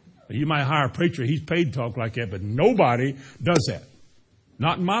 You might hire a preacher. He's paid to talk like that, but nobody does that.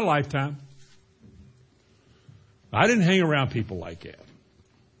 Not in my lifetime. I didn't hang around people like that.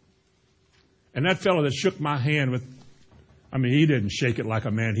 And that fellow that shook my hand he didn't shake it like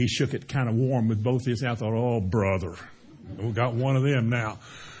a man. He shook it kind of warm with both his hands. I thought, oh, brother, we got one of them now.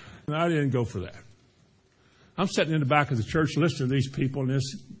 And I didn't go for that. I'm sitting in the back of the church listening to these people, and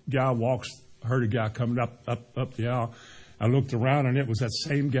this guy heard a guy coming up the aisle. I looked around, and it was that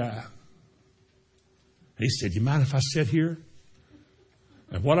same guy. He said, you mind if I sit here?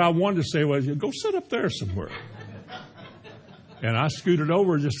 And what I wanted to say was, go sit up there somewhere. And I scooted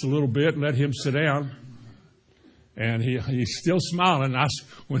over just a little bit and let him sit down. And he's still smiling.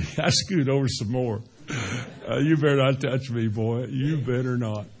 When I scooted over some more. You better not touch me, boy. You better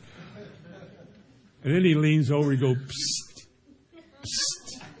not. And then he leans over. He goes, psst,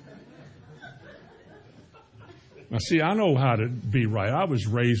 psst. Now, see, I know how to be right. I was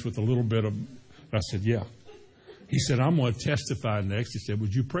raised with a little bit of, I said, yeah. He said, I'm going to testify next. He said,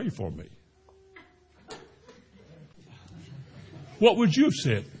 would you pray for me? What would you have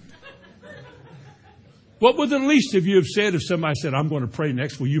said? What would the least of you have said if somebody said, I'm going to pray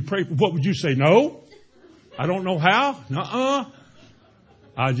next? Will you pray? What would you say? No? I don't know how? Nuh-uh.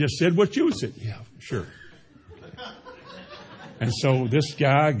 I just said what you said. Yeah, sure. And so this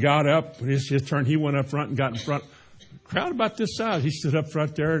guy got up, his turn, he went up front and got in front. Crowd about this size. He stood up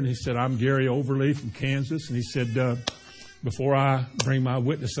front there and he said, I'm Gary Overly from Kansas. And he said, before I bring my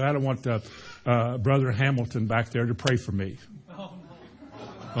witness out, I want Brother Hamilton back there to pray for me.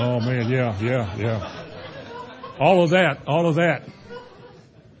 Oh, man, yeah. All of that.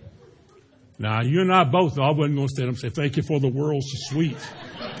 Now, you and I both know I wasn't going to stand up and say, thank you for the world so sweet.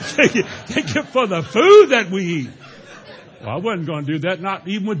 Thank you for the food that we eat. Well, I wasn't going to do that, not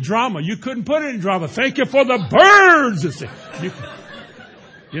even with drama. You couldn't put it in drama. Thank you for the birds.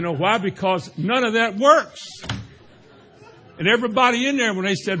 You know why? Because none of that works. And everybody in there, when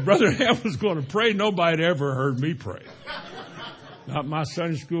they said Brother Ham was going to pray, nobody had ever heard me pray. Not my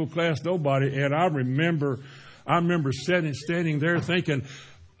Sunday school class, nobody. And I remember standing there thinking,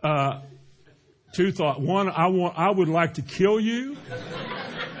 two thoughts. One, I would like to kill you.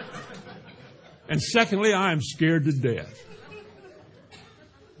 And secondly, I am scared to death.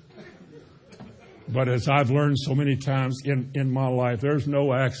 But as I've learned so many times in my life, there's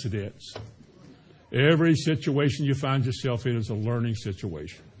no accidents. Every situation you find yourself in is a learning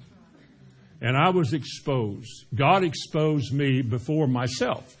situation. And I was exposed. God exposed me before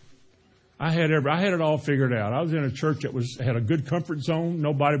myself. I had it all figured out. I was in a church that had a good comfort zone.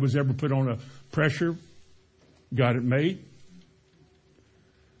 Nobody was ever put on a pressure. Got it made.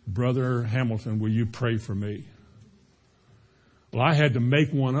 Brother Hamilton, will you pray for me? Well, I had to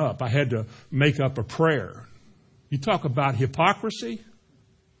make one up. I had to make up a prayer. You talk about hypocrisy.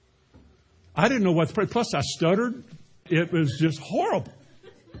 I didn't know what to pray. Plus, I stuttered. It was just horrible.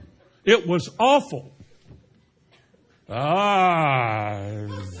 It was awful.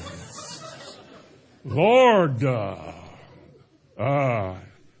 Lord,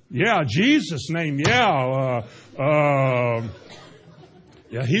 yeah, Jesus' name, yeah,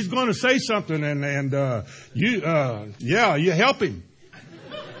 he's going to say something, and you help him.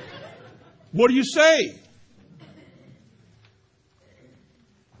 What do you say?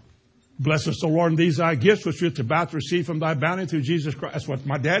 Bless us, O Lord, in these thy gifts, which we are about to receive from thy bounty through Jesus Christ. That's what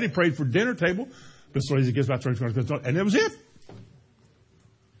my daddy prayed for dinner table. Bless the Lord, these gifts about to receive. And it was it.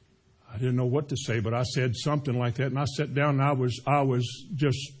 I didn't know what to say, but I said something like that, and I sat down, and I was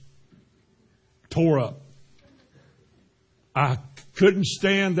just tore up. I couldn't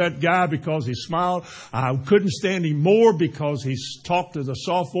stand that guy because he smiled. I couldn't stand him more because he talked to the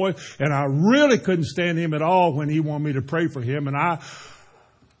soft voice, and I really couldn't stand him at all when he wanted me to pray for him, and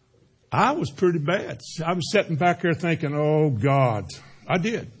I was pretty bad. I was sitting back there thinking, oh, God. I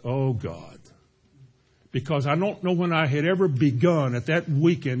did. Oh, God. Because I don't know when I had ever begun at that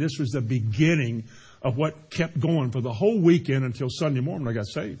weekend. This was the beginning of what kept going for the whole weekend until Sunday morning I got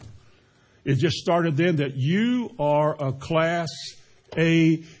saved. It just started then that you are a Class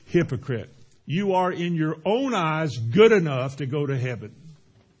A hypocrite. You are in your own eyes good enough to go to heaven.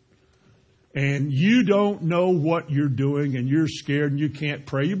 And you don't know what you're doing, and you're scared, and you can't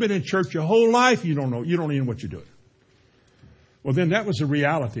pray. You've been in church your whole life. You don't know. You don't even know what you're doing. Well, then that was the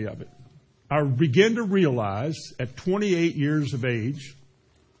reality of it. I began to realize at 28 years of age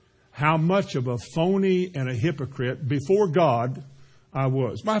how much of a phony and a hypocrite before God I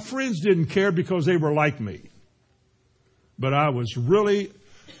was. My friends didn't care because they were like me. But I was really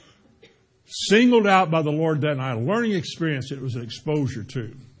singled out by the Lord that night. A learning experience. It was an exposure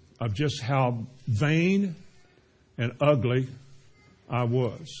too, of just how vain and ugly I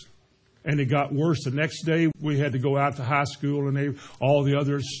was. And it got worse. The next day, we had to go out to high school, and all the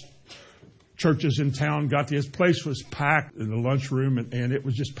other churches in town got to this place was packed in the lunchroom, and it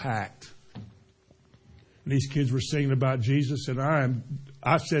was just packed. And these kids were singing about Jesus, and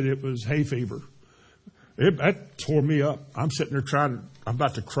I said it was hay fever. That tore me up. I'm sitting there I'm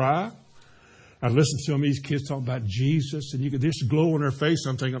about to cry. I listened to some of these kids talking about Jesus, and you could just glow on their face.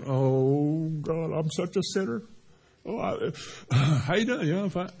 I'm thinking, oh, God, I'm such a sinner. Oh, how you doing? You know,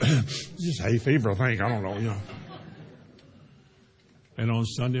 just hay fever, I think. I don't know, you know. And on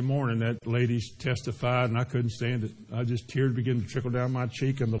Sunday morning, that lady testified, and I couldn't stand it. Tears began to trickle down my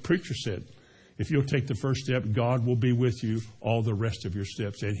cheek, and the preacher said, if you'll take the first step, God will be with you all the rest of your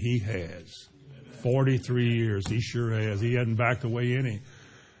steps. And He has. 43 years, He sure has. He hadn't backed away any.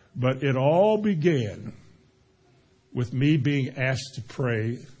 But it all began with me being asked to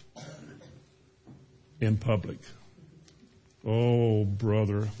pray in public. Oh,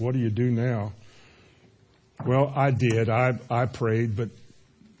 brother, what do you do now? Well, I did. I prayed, but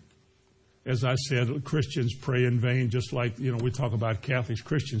as I said, Christians pray in vain, just like, we talk about Catholics.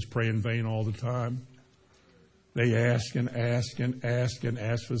 Christians pray in vain all the time. They ask and ask and ask and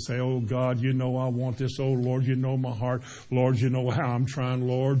ask for, say, oh, God, I want this. Oh, Lord, my heart. Lord, how I'm trying.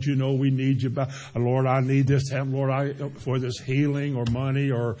 Lord, we need you. Lord, I need this to happen. Lord, for this healing or money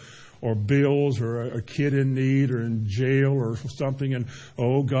or bills or a kid in need or in jail or something. And,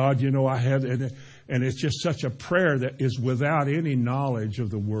 oh, God, I have. And it's just such a prayer that is without any knowledge of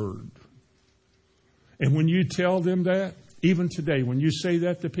the Word. And when you tell them that, even today, when you say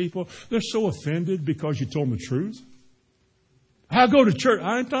that to people, they're so offended because you told them the truth. I go to church.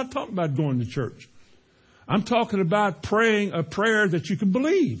 I'm not talking about going to church. I'm talking about praying a prayer that you can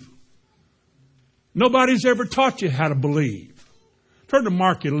believe. Nobody's ever taught you how to believe. Turn to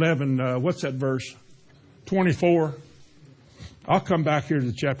Mark 11. What's that verse? 24. I'll come back here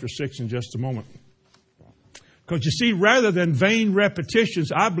to chapter 6 in just a moment. Because you see, rather than vain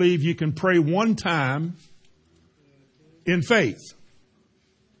repetitions, I believe you can pray one time in faith.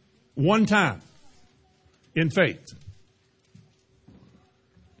 One time in faith.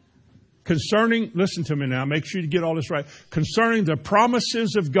 Listen to me now, make sure you get all this right. Concerning the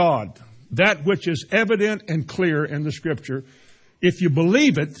promises of God, that which is evident and clear in the Scripture, if you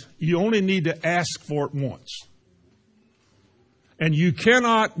believe it, you only need to ask for it once. And you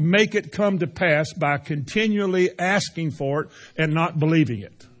cannot make it come to pass by continually asking for it and not believing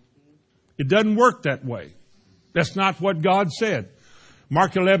it. It doesn't work that way. That's not what God said.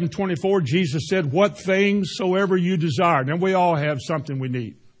 Mark 11:24, Jesus said, what things soever you desire. And we all have something we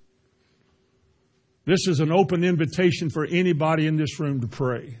need. This is an open invitation for anybody in this room to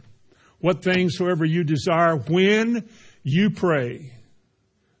pray. What things soever you desire when you pray,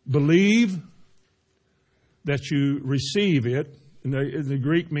 believe that you receive it. In the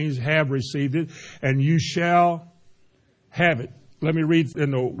Greek means have received it, and you shall have it. Let me read in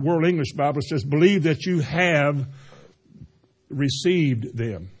the World English Bible. It says, believe that you have received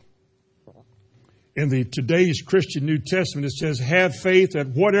them. In the today's Christian New Testament, it says, have faith that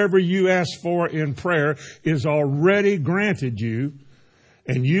whatever you ask for in prayer is already granted you,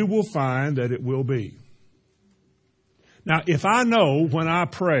 and you will find that it will be. Now, if I know when I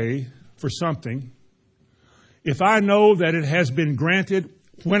pray for something, if I know that it has been granted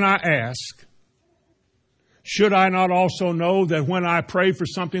when I ask, should I not also know that when I pray for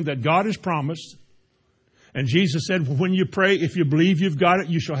something that God has promised, and Jesus said, when you pray, if you believe you've got it,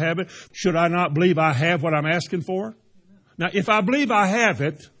 you shall have it. Should I not believe I have what I'm asking for? Now, if I believe I have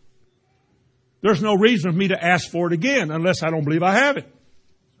it, there's no reason for me to ask for it again unless I don't believe I have it.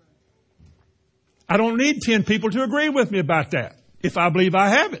 I don't need 10 people to agree with me about that if I believe I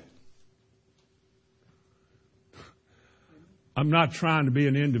have it. I'm not trying to be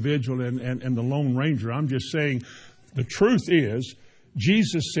an individual and the Lone Ranger. I'm just saying the truth is,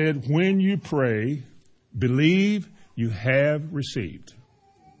 Jesus said, when you pray, believe you have received,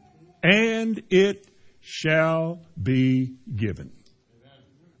 and it shall be given.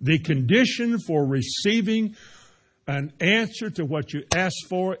 The condition for receiving an answer to what you ask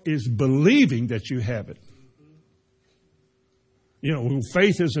for is believing that you have it.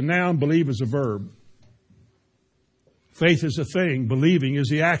 Faith is a noun, believe is a verb. Faith is a thing. Believing is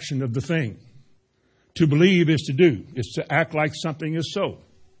the action of the thing. To believe is to do. It's to act like something is so.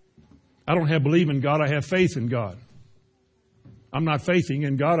 I don't have belief in God. I have faith in God. I'm not faithing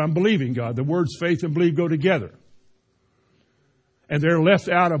in God. I'm believing God. The words faith and believe go together. And they're left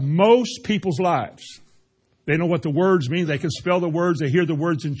out of most people's lives. They know what the words mean. They can spell the words. They hear the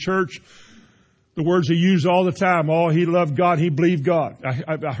words in church. The words are used all the time. Oh, he loved God. He believed God.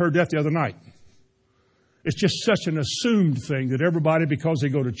 I heard that the other night. It's just such an assumed thing that everybody, because they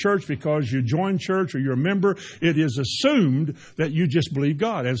go to church, because you join church or you're a member, it is assumed that you just believe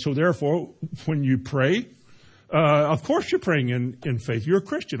God. And so therefore, when you pray, of course you're praying in faith. You're a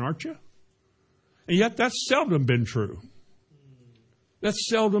Christian, aren't you? And yet that's seldom been true. That's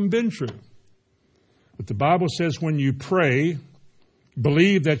seldom been true. But the Bible says when you pray,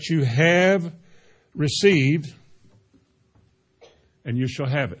 believe that you have received, and you shall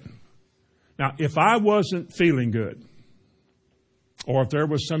have it. Now, if I wasn't feeling good, or if there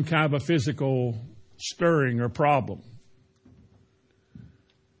was some kind of a physical stirring or problem,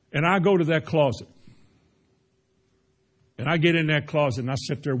 and I go to that closet, and I get in that closet and I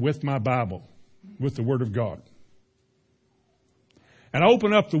sit there with my Bible, with the Word of God, and I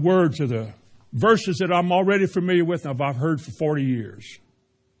open up the words of the verses that I'm already familiar with and I've heard for 40 years.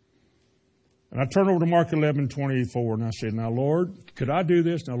 And I turn over to Mark 11:24, and I say, now, Lord, could I do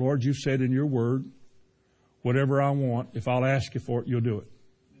this? Now, Lord, you said in your word, whatever I want, if I'll ask you for it, you'll do it.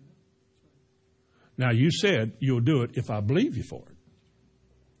 Now, you said you'll do it if I believe you for it.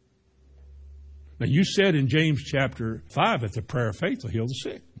 Now, you said in James chapter 5 that the prayer of faith will heal the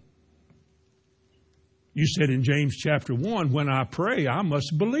sick. You said in James chapter 1, when I pray, I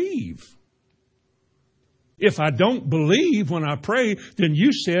must believe. If I don't believe when I pray, then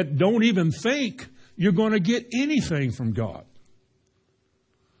you said don't even think you're going to get anything from God.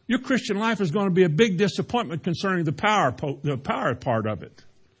 Your Christian life is going to be a big disappointment concerning the power part of it.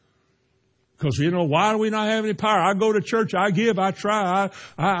 Because, why do we not have any power? I go to church, I give, I try,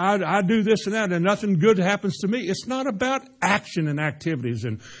 I do this and that, and nothing good happens to me. It's not about action and activities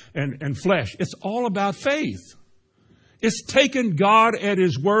and flesh. It's all about faith. It's taking God at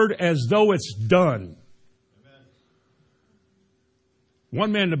His word as though it's done. Amen.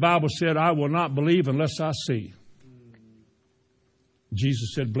 One man in the Bible said, I will not believe unless I see.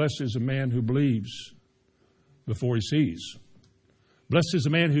 Jesus said, blessed is a man who believes before he sees. Blessed is the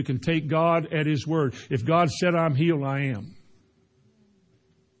man who can take God at His word. If God said I'm healed, I am.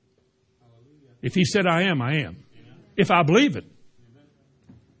 If He said I am, I am. If I believe it.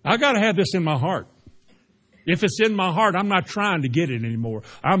 I got to have this in my heart. If it's in my heart, I'm not trying to get it anymore.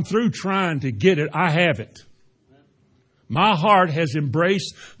 I'm through trying to get it. I have it. My heart has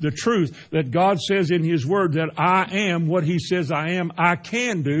embraced the truth that God says in His word that I am what He says I am. I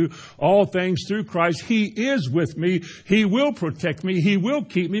can do all things through Christ. He is with me. He will protect me. He will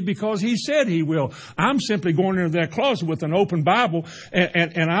keep me because He said He will. I'm simply going into that closet with an open Bible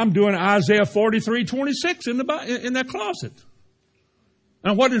and I'm doing Isaiah 43:26 in that closet.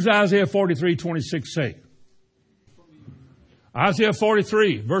 Now what does Isaiah 43:26 say? Isaiah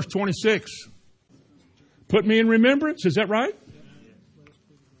 43 verse 26. Put me in remembrance. Is that right?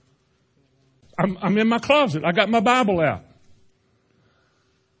 I'm in my closet. I got my Bible out.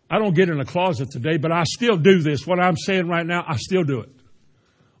 I don't get in a closet today, but I still do this. What I'm saying right now, I still do it.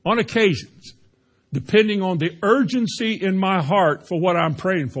 On occasions, depending on the urgency in my heart for what I'm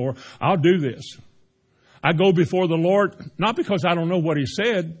praying for, I'll do this. I go before the Lord, not because I don't know what He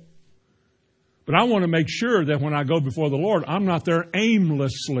said, but I want to make sure that when I go before the Lord, I'm not there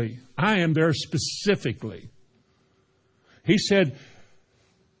aimlessly. I am there specifically. He said,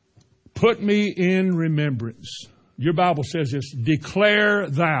 put me in remembrance. Your Bible says this, declare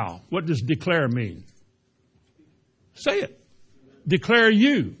thou. What does declare mean? Say it. Declare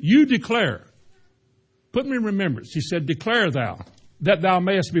you. You declare. Put me in remembrance. He said, declare thou, that thou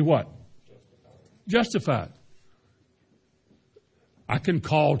mayest be what? Justified. I can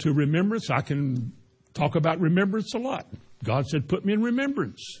call to remembrance. I can talk about remembrance a lot. God said, put me in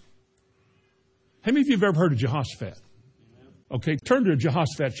remembrance. How many of you have ever heard of Jehoshaphat? Okay, turn to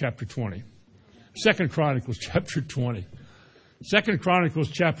Jehoshaphat chapter 20. 2 Chronicles chapter 20. 2 Chronicles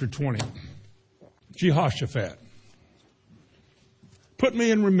chapter 20. Jehoshaphat. Put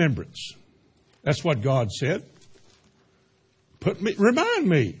me in remembrance. That's what God said. Remind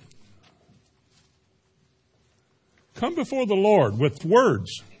me. Come before the Lord with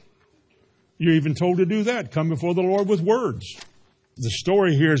words. You're even told to do that. Come before the Lord with words. The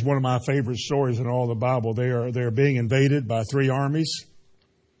story here is one of my favorite stories in all the Bible. They're being invaded by 3 armies.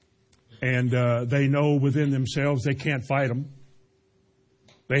 And they know within themselves they can't fight them.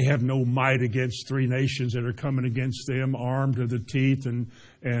 They have no might against 3 nations that are coming against them, armed to the teeth,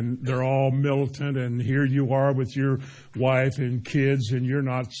 and they're all militant. And here you are with your wife and kids, and you're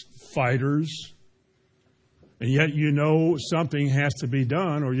not fighters. And yet you know something has to be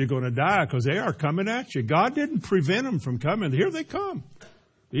done or you're going to die because they are coming at you. God didn't prevent them from coming. Here they come.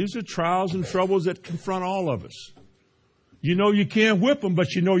 These are trials and troubles that confront all of us. You know you can't whip them,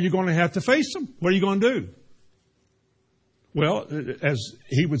 but you know you're going to have to face them. What are you going to do? Well, as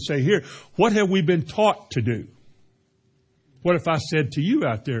he would say here, what have we been taught to do? What if I said to you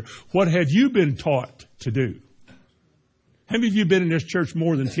out there, what have you been taught to do? How many of you been in this church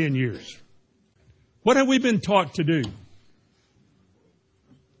more than 10 years? What have we been taught to do?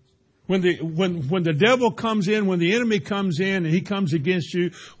 When the devil comes in, when the enemy comes in and he comes against you,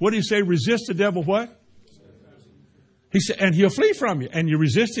 what do you say? Resist the devil what? He said, and he'll flee from you. And you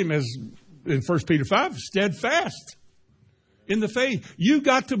resist him as in 1 Peter 5, steadfast in the faith. You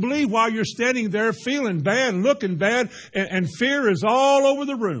got to believe while you're standing there feeling bad, looking bad, and fear is all over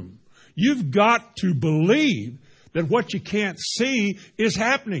the room. You've got to believe that what you can't see is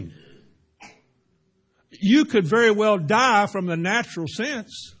happening. You could very well die from the natural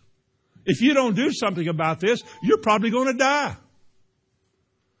sense. If you don't do something about this, you're probably going to die.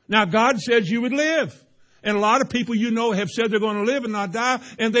 Now, God said you would live. And a lot of people you know have said they're going to live and not die,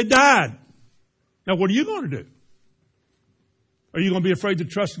 and they died. Now, what are you going to do? Are you going to be afraid to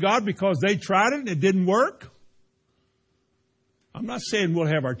trust God because they tried it and it didn't work? I'm not saying we'll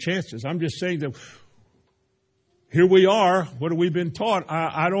have our chances. I'm just saying that here we are. What have we been taught?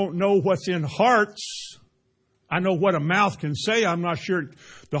 I don't know what's in hearts. I know what a mouth can say. I'm not sure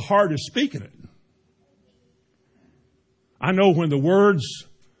the heart is speaking it. I know when the words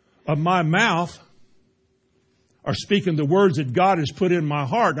of my mouth are speaking the words that God has put in my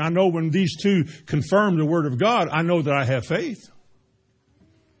heart. I know when these two confirm the Word of God, I know that I have faith.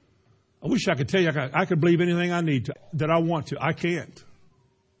 I wish I could tell you I could believe anything I need to, that I want to. I can't.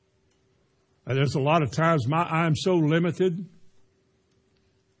 There's a lot of times I'm so limited.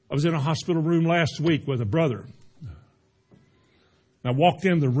 I was in a hospital room last week with a brother. I walked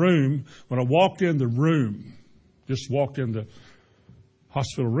in the room. When I walked in the room, just walked in the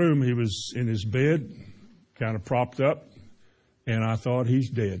hospital room, he was in his bed, kind of propped up, and I thought, he's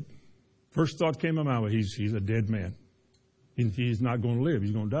dead. First thought came to my mind, he's a dead man. He's not going to live.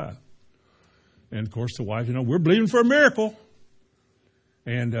 He's going to die. And, of course, the wife, we're believing for a miracle.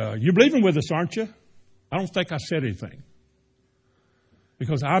 And you're believing with us, aren't you? I don't think I said anything.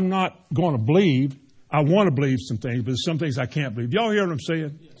 Because I'm not going to believe. I want to believe some things, but there's some things I can't believe. Y'all hear what I'm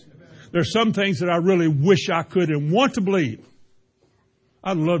saying? Yes. There's some things that I really wish I could and want to believe.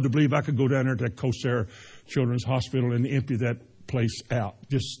 I'd love to believe I could go down there to CoSara Children's Hospital and empty that place out.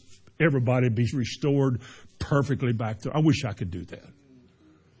 Just everybody be restored perfectly back to. I wish I could do that.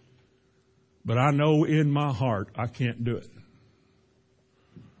 But I know in my heart I can't do it.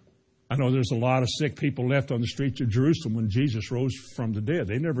 I know there's a lot of sick people left on the streets of Jerusalem when Jesus rose from the dead.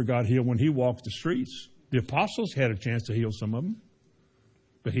 They never got healed when he walked the streets. The apostles had a chance to heal some of them,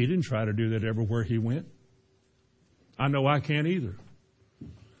 but he didn't try to do that everywhere he went. I know I can't either.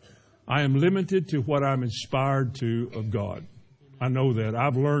 I am limited to what I'm inspired to of God. I know that.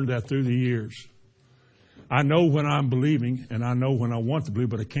 I've learned that through the years. I know when I'm believing, and I know when I want to believe,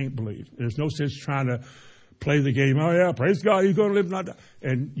 but I can't believe. There's no sense trying to play the game. Oh, yeah, praise God, he's going to live, not die.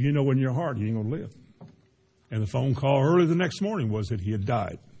 And you know in your heart he ain't going to live. And the phone call early the next morning was that he had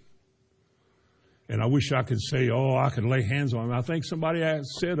died. And I wish I could say, I could lay hands on him. I think somebody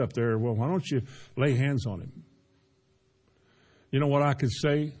said up there, well, why don't you lay hands on him? You know what I could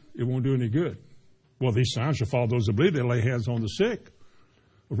say? It won't do any good. Well, these signs shall follow those that believe. They lay hands on the sick.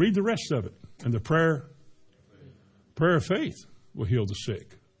 Well, read the rest of it. And the prayer of faith will heal the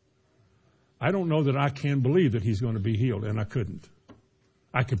sick. I don't know that I can believe that he's going to be healed, and I couldn't.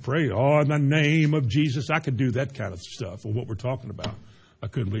 I could pray, in the name of Jesus. I could do that kind of stuff, or what we're talking about. I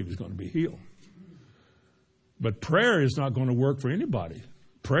couldn't believe he's going to be healed. But prayer is not going to work for anybody.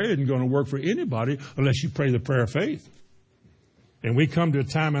 Prayer isn't going to work for anybody unless you pray the prayer of faith. And we come to a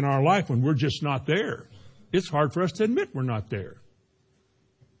time in our life when we're just not there. It's hard for us to admit we're not there.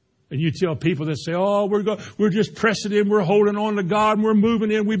 And you tell people that say, we're just pressing in, we're holding on to God, and we're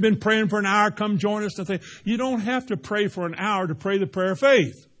moving in, we've been praying for an hour, come join us. You don't have to pray for an hour to pray the prayer of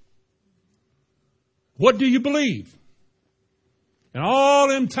faith. What do you believe? And all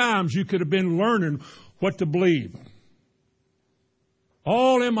them times you could have been learning what to believe.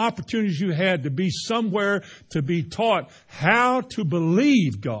 All them opportunities you had to be somewhere to be taught how to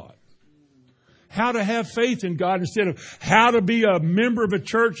believe God. How to have faith in God instead of how to be a member of a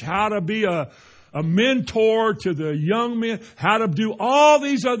church, how to be a mentor to the young men, how to do all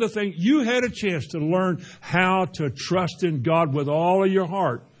these other things. You had a chance to learn how to trust in God with all of your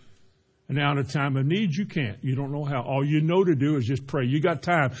heart. And now in a time of need, you can't. You don't know how. All you know to do is just pray. You got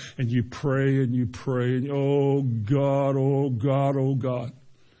time, and you pray and you pray. And, oh, God, oh, God, oh, God.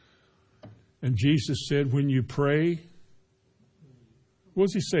 And Jesus said, when you pray, what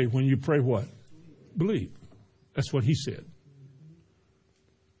does he say? When you pray what? Believe. That's what he said.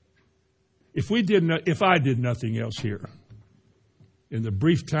 If I did nothing else here, in the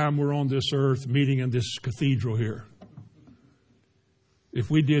brief time we're on this earth, meeting in this cathedral here, if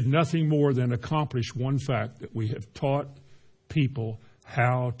we did nothing more than accomplish one fact, that we have taught people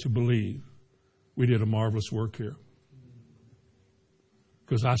how to believe, we did a marvelous work here.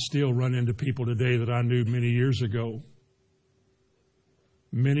 Because I still run into people today that I knew many years ago.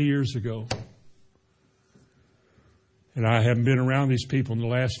 And I haven't been around these people in the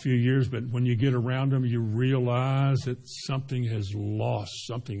last few years, but when you get around them, you realize that something has lost,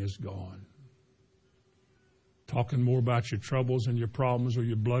 something has gone. Talking more about your troubles and your problems or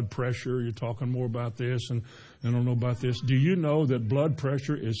your blood pressure, you're talking more about this and I don't know about this. Do you know that blood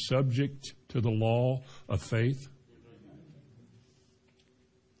pressure is subject to the law of faith?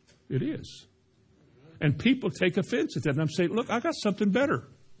 It is. And people take offense at that. And I'm saying, look, I got something better.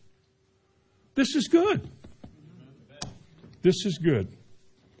 This is good. This is good.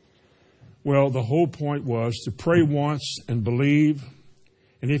 Well, the whole point was to pray once and believe.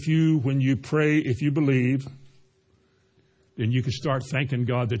 And when you pray, if you believe, then you can start thanking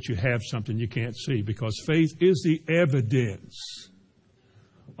God that you have something you can't see, because faith is the evidence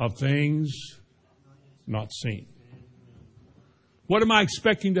of things not seen. What am I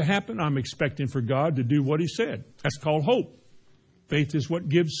expecting to happen? I'm expecting for God to do what He said. That's called hope. Faith is what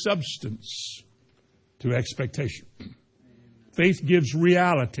gives substance to expectation. Faith gives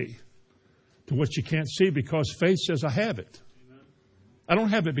reality to what you can't see, because faith says, I have it. I don't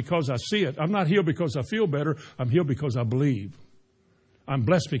have it because I see it. I'm not healed because I feel better. I'm healed because I believe. I'm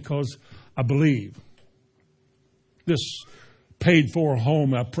blessed because I believe. This paid-for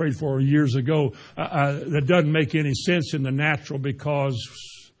home I prayed for years ago, that doesn't make any sense in the natural, because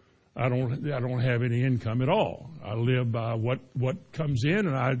I don't have any income at all. I live by what comes in,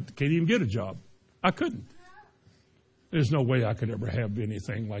 and I can't even get a job. I couldn't. There's no way I could ever have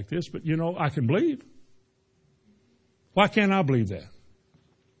anything like this, but I can believe. Why can't I believe that?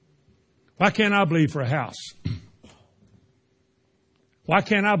 Why can't I believe for a house? Why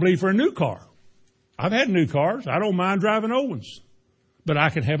can't I believe for a new car? I've had new cars. I don't mind driving old ones, but I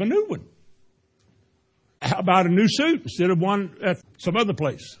can have a new one. How about a new suit instead of one at some other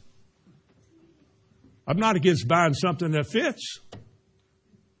place? I'm not against buying something that fits,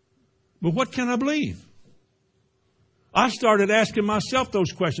 but what can I believe? I started asking myself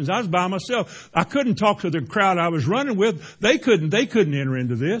those questions. I was by myself. I couldn't talk to the crowd I was running with. They couldn't enter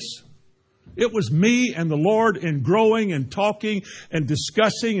into this. It was me and the Lord in growing and talking and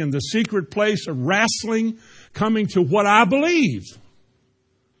discussing in the secret place of wrestling, coming to what I believe.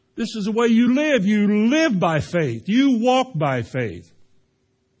 This is the way you live. You live by faith. You walk by faith.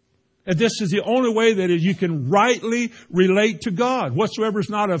 And this is the only way that you can rightly relate to God. Whatsoever is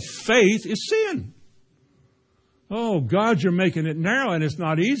not of faith is sin. Oh, God, you're making it narrow, and it's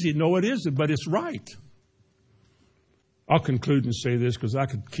not easy. No, it isn't, but it's right. I'll conclude and say this, because I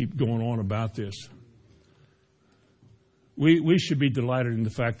could keep going on about this. We should be delighted in the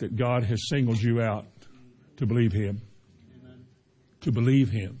fact that God has singled you out to believe Him. Amen. To believe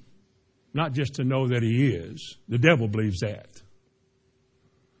Him. Not just to know that He is. The devil believes that.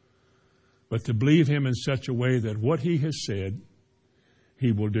 But to believe Him in such a way that what He has said,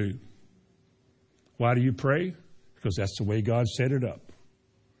 He will do. Why do you pray? Because that's the way God set it up.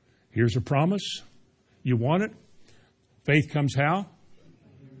 Here's a promise. You want it? Faith comes how?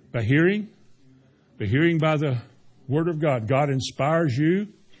 By hearing. By hearing by the Word of God. God inspires you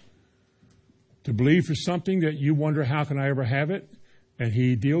to believe for something that you wonder, how can I ever have it? And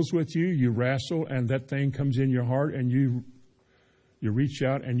He deals with you. You wrestle, and that thing comes in your heart, and you reach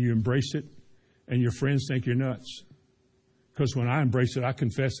out and you embrace it, and your friends think you're nuts. Because when I embrace it, I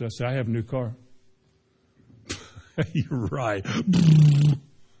confess it. I say, I have a new car. You're right.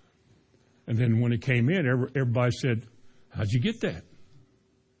 And then when it came in, everybody said, how'd you get that?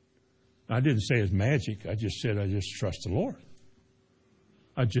 I didn't say it's magic. I just said, I just trust the Lord.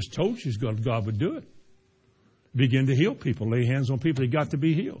 I just told you God would do it. Begin to heal people. Lay hands on people. They got to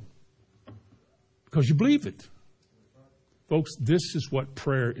be healed. Because you believe it. Folks, this is what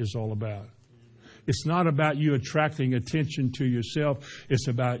prayer is all about. It's not about you attracting attention to yourself. It's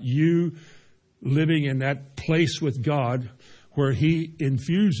about you living in that place with God where He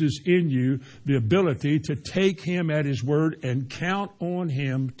infuses in you the ability to take Him at His word and count on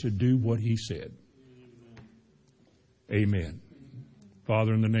Him to do what He said. Amen.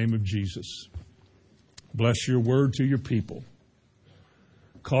 Father, in the name of Jesus, bless your word to your people.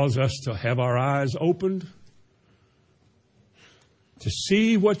 Cause us to have our eyes opened to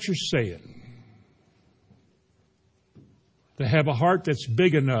see what you're saying. To have a heart that's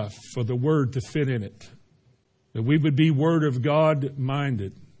big enough for the Word to fit in it. That we would be Word of God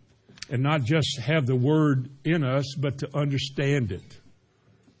minded. And not just have the Word in us, but to understand it.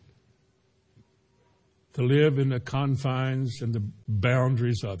 To live in the confines and the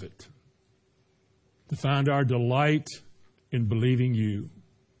boundaries of it. To find our delight in believing you.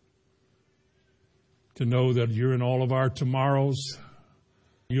 To know that you're in all of our tomorrows.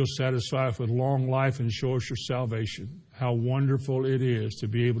 You'll satisfy us with long life and show us your salvation. How wonderful it is to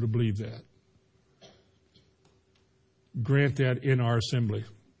be able to believe that. Grant that in our assembly.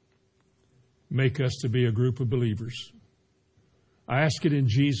 Make us to be a group of believers. I ask it in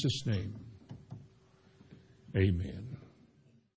Jesus' name. Amen.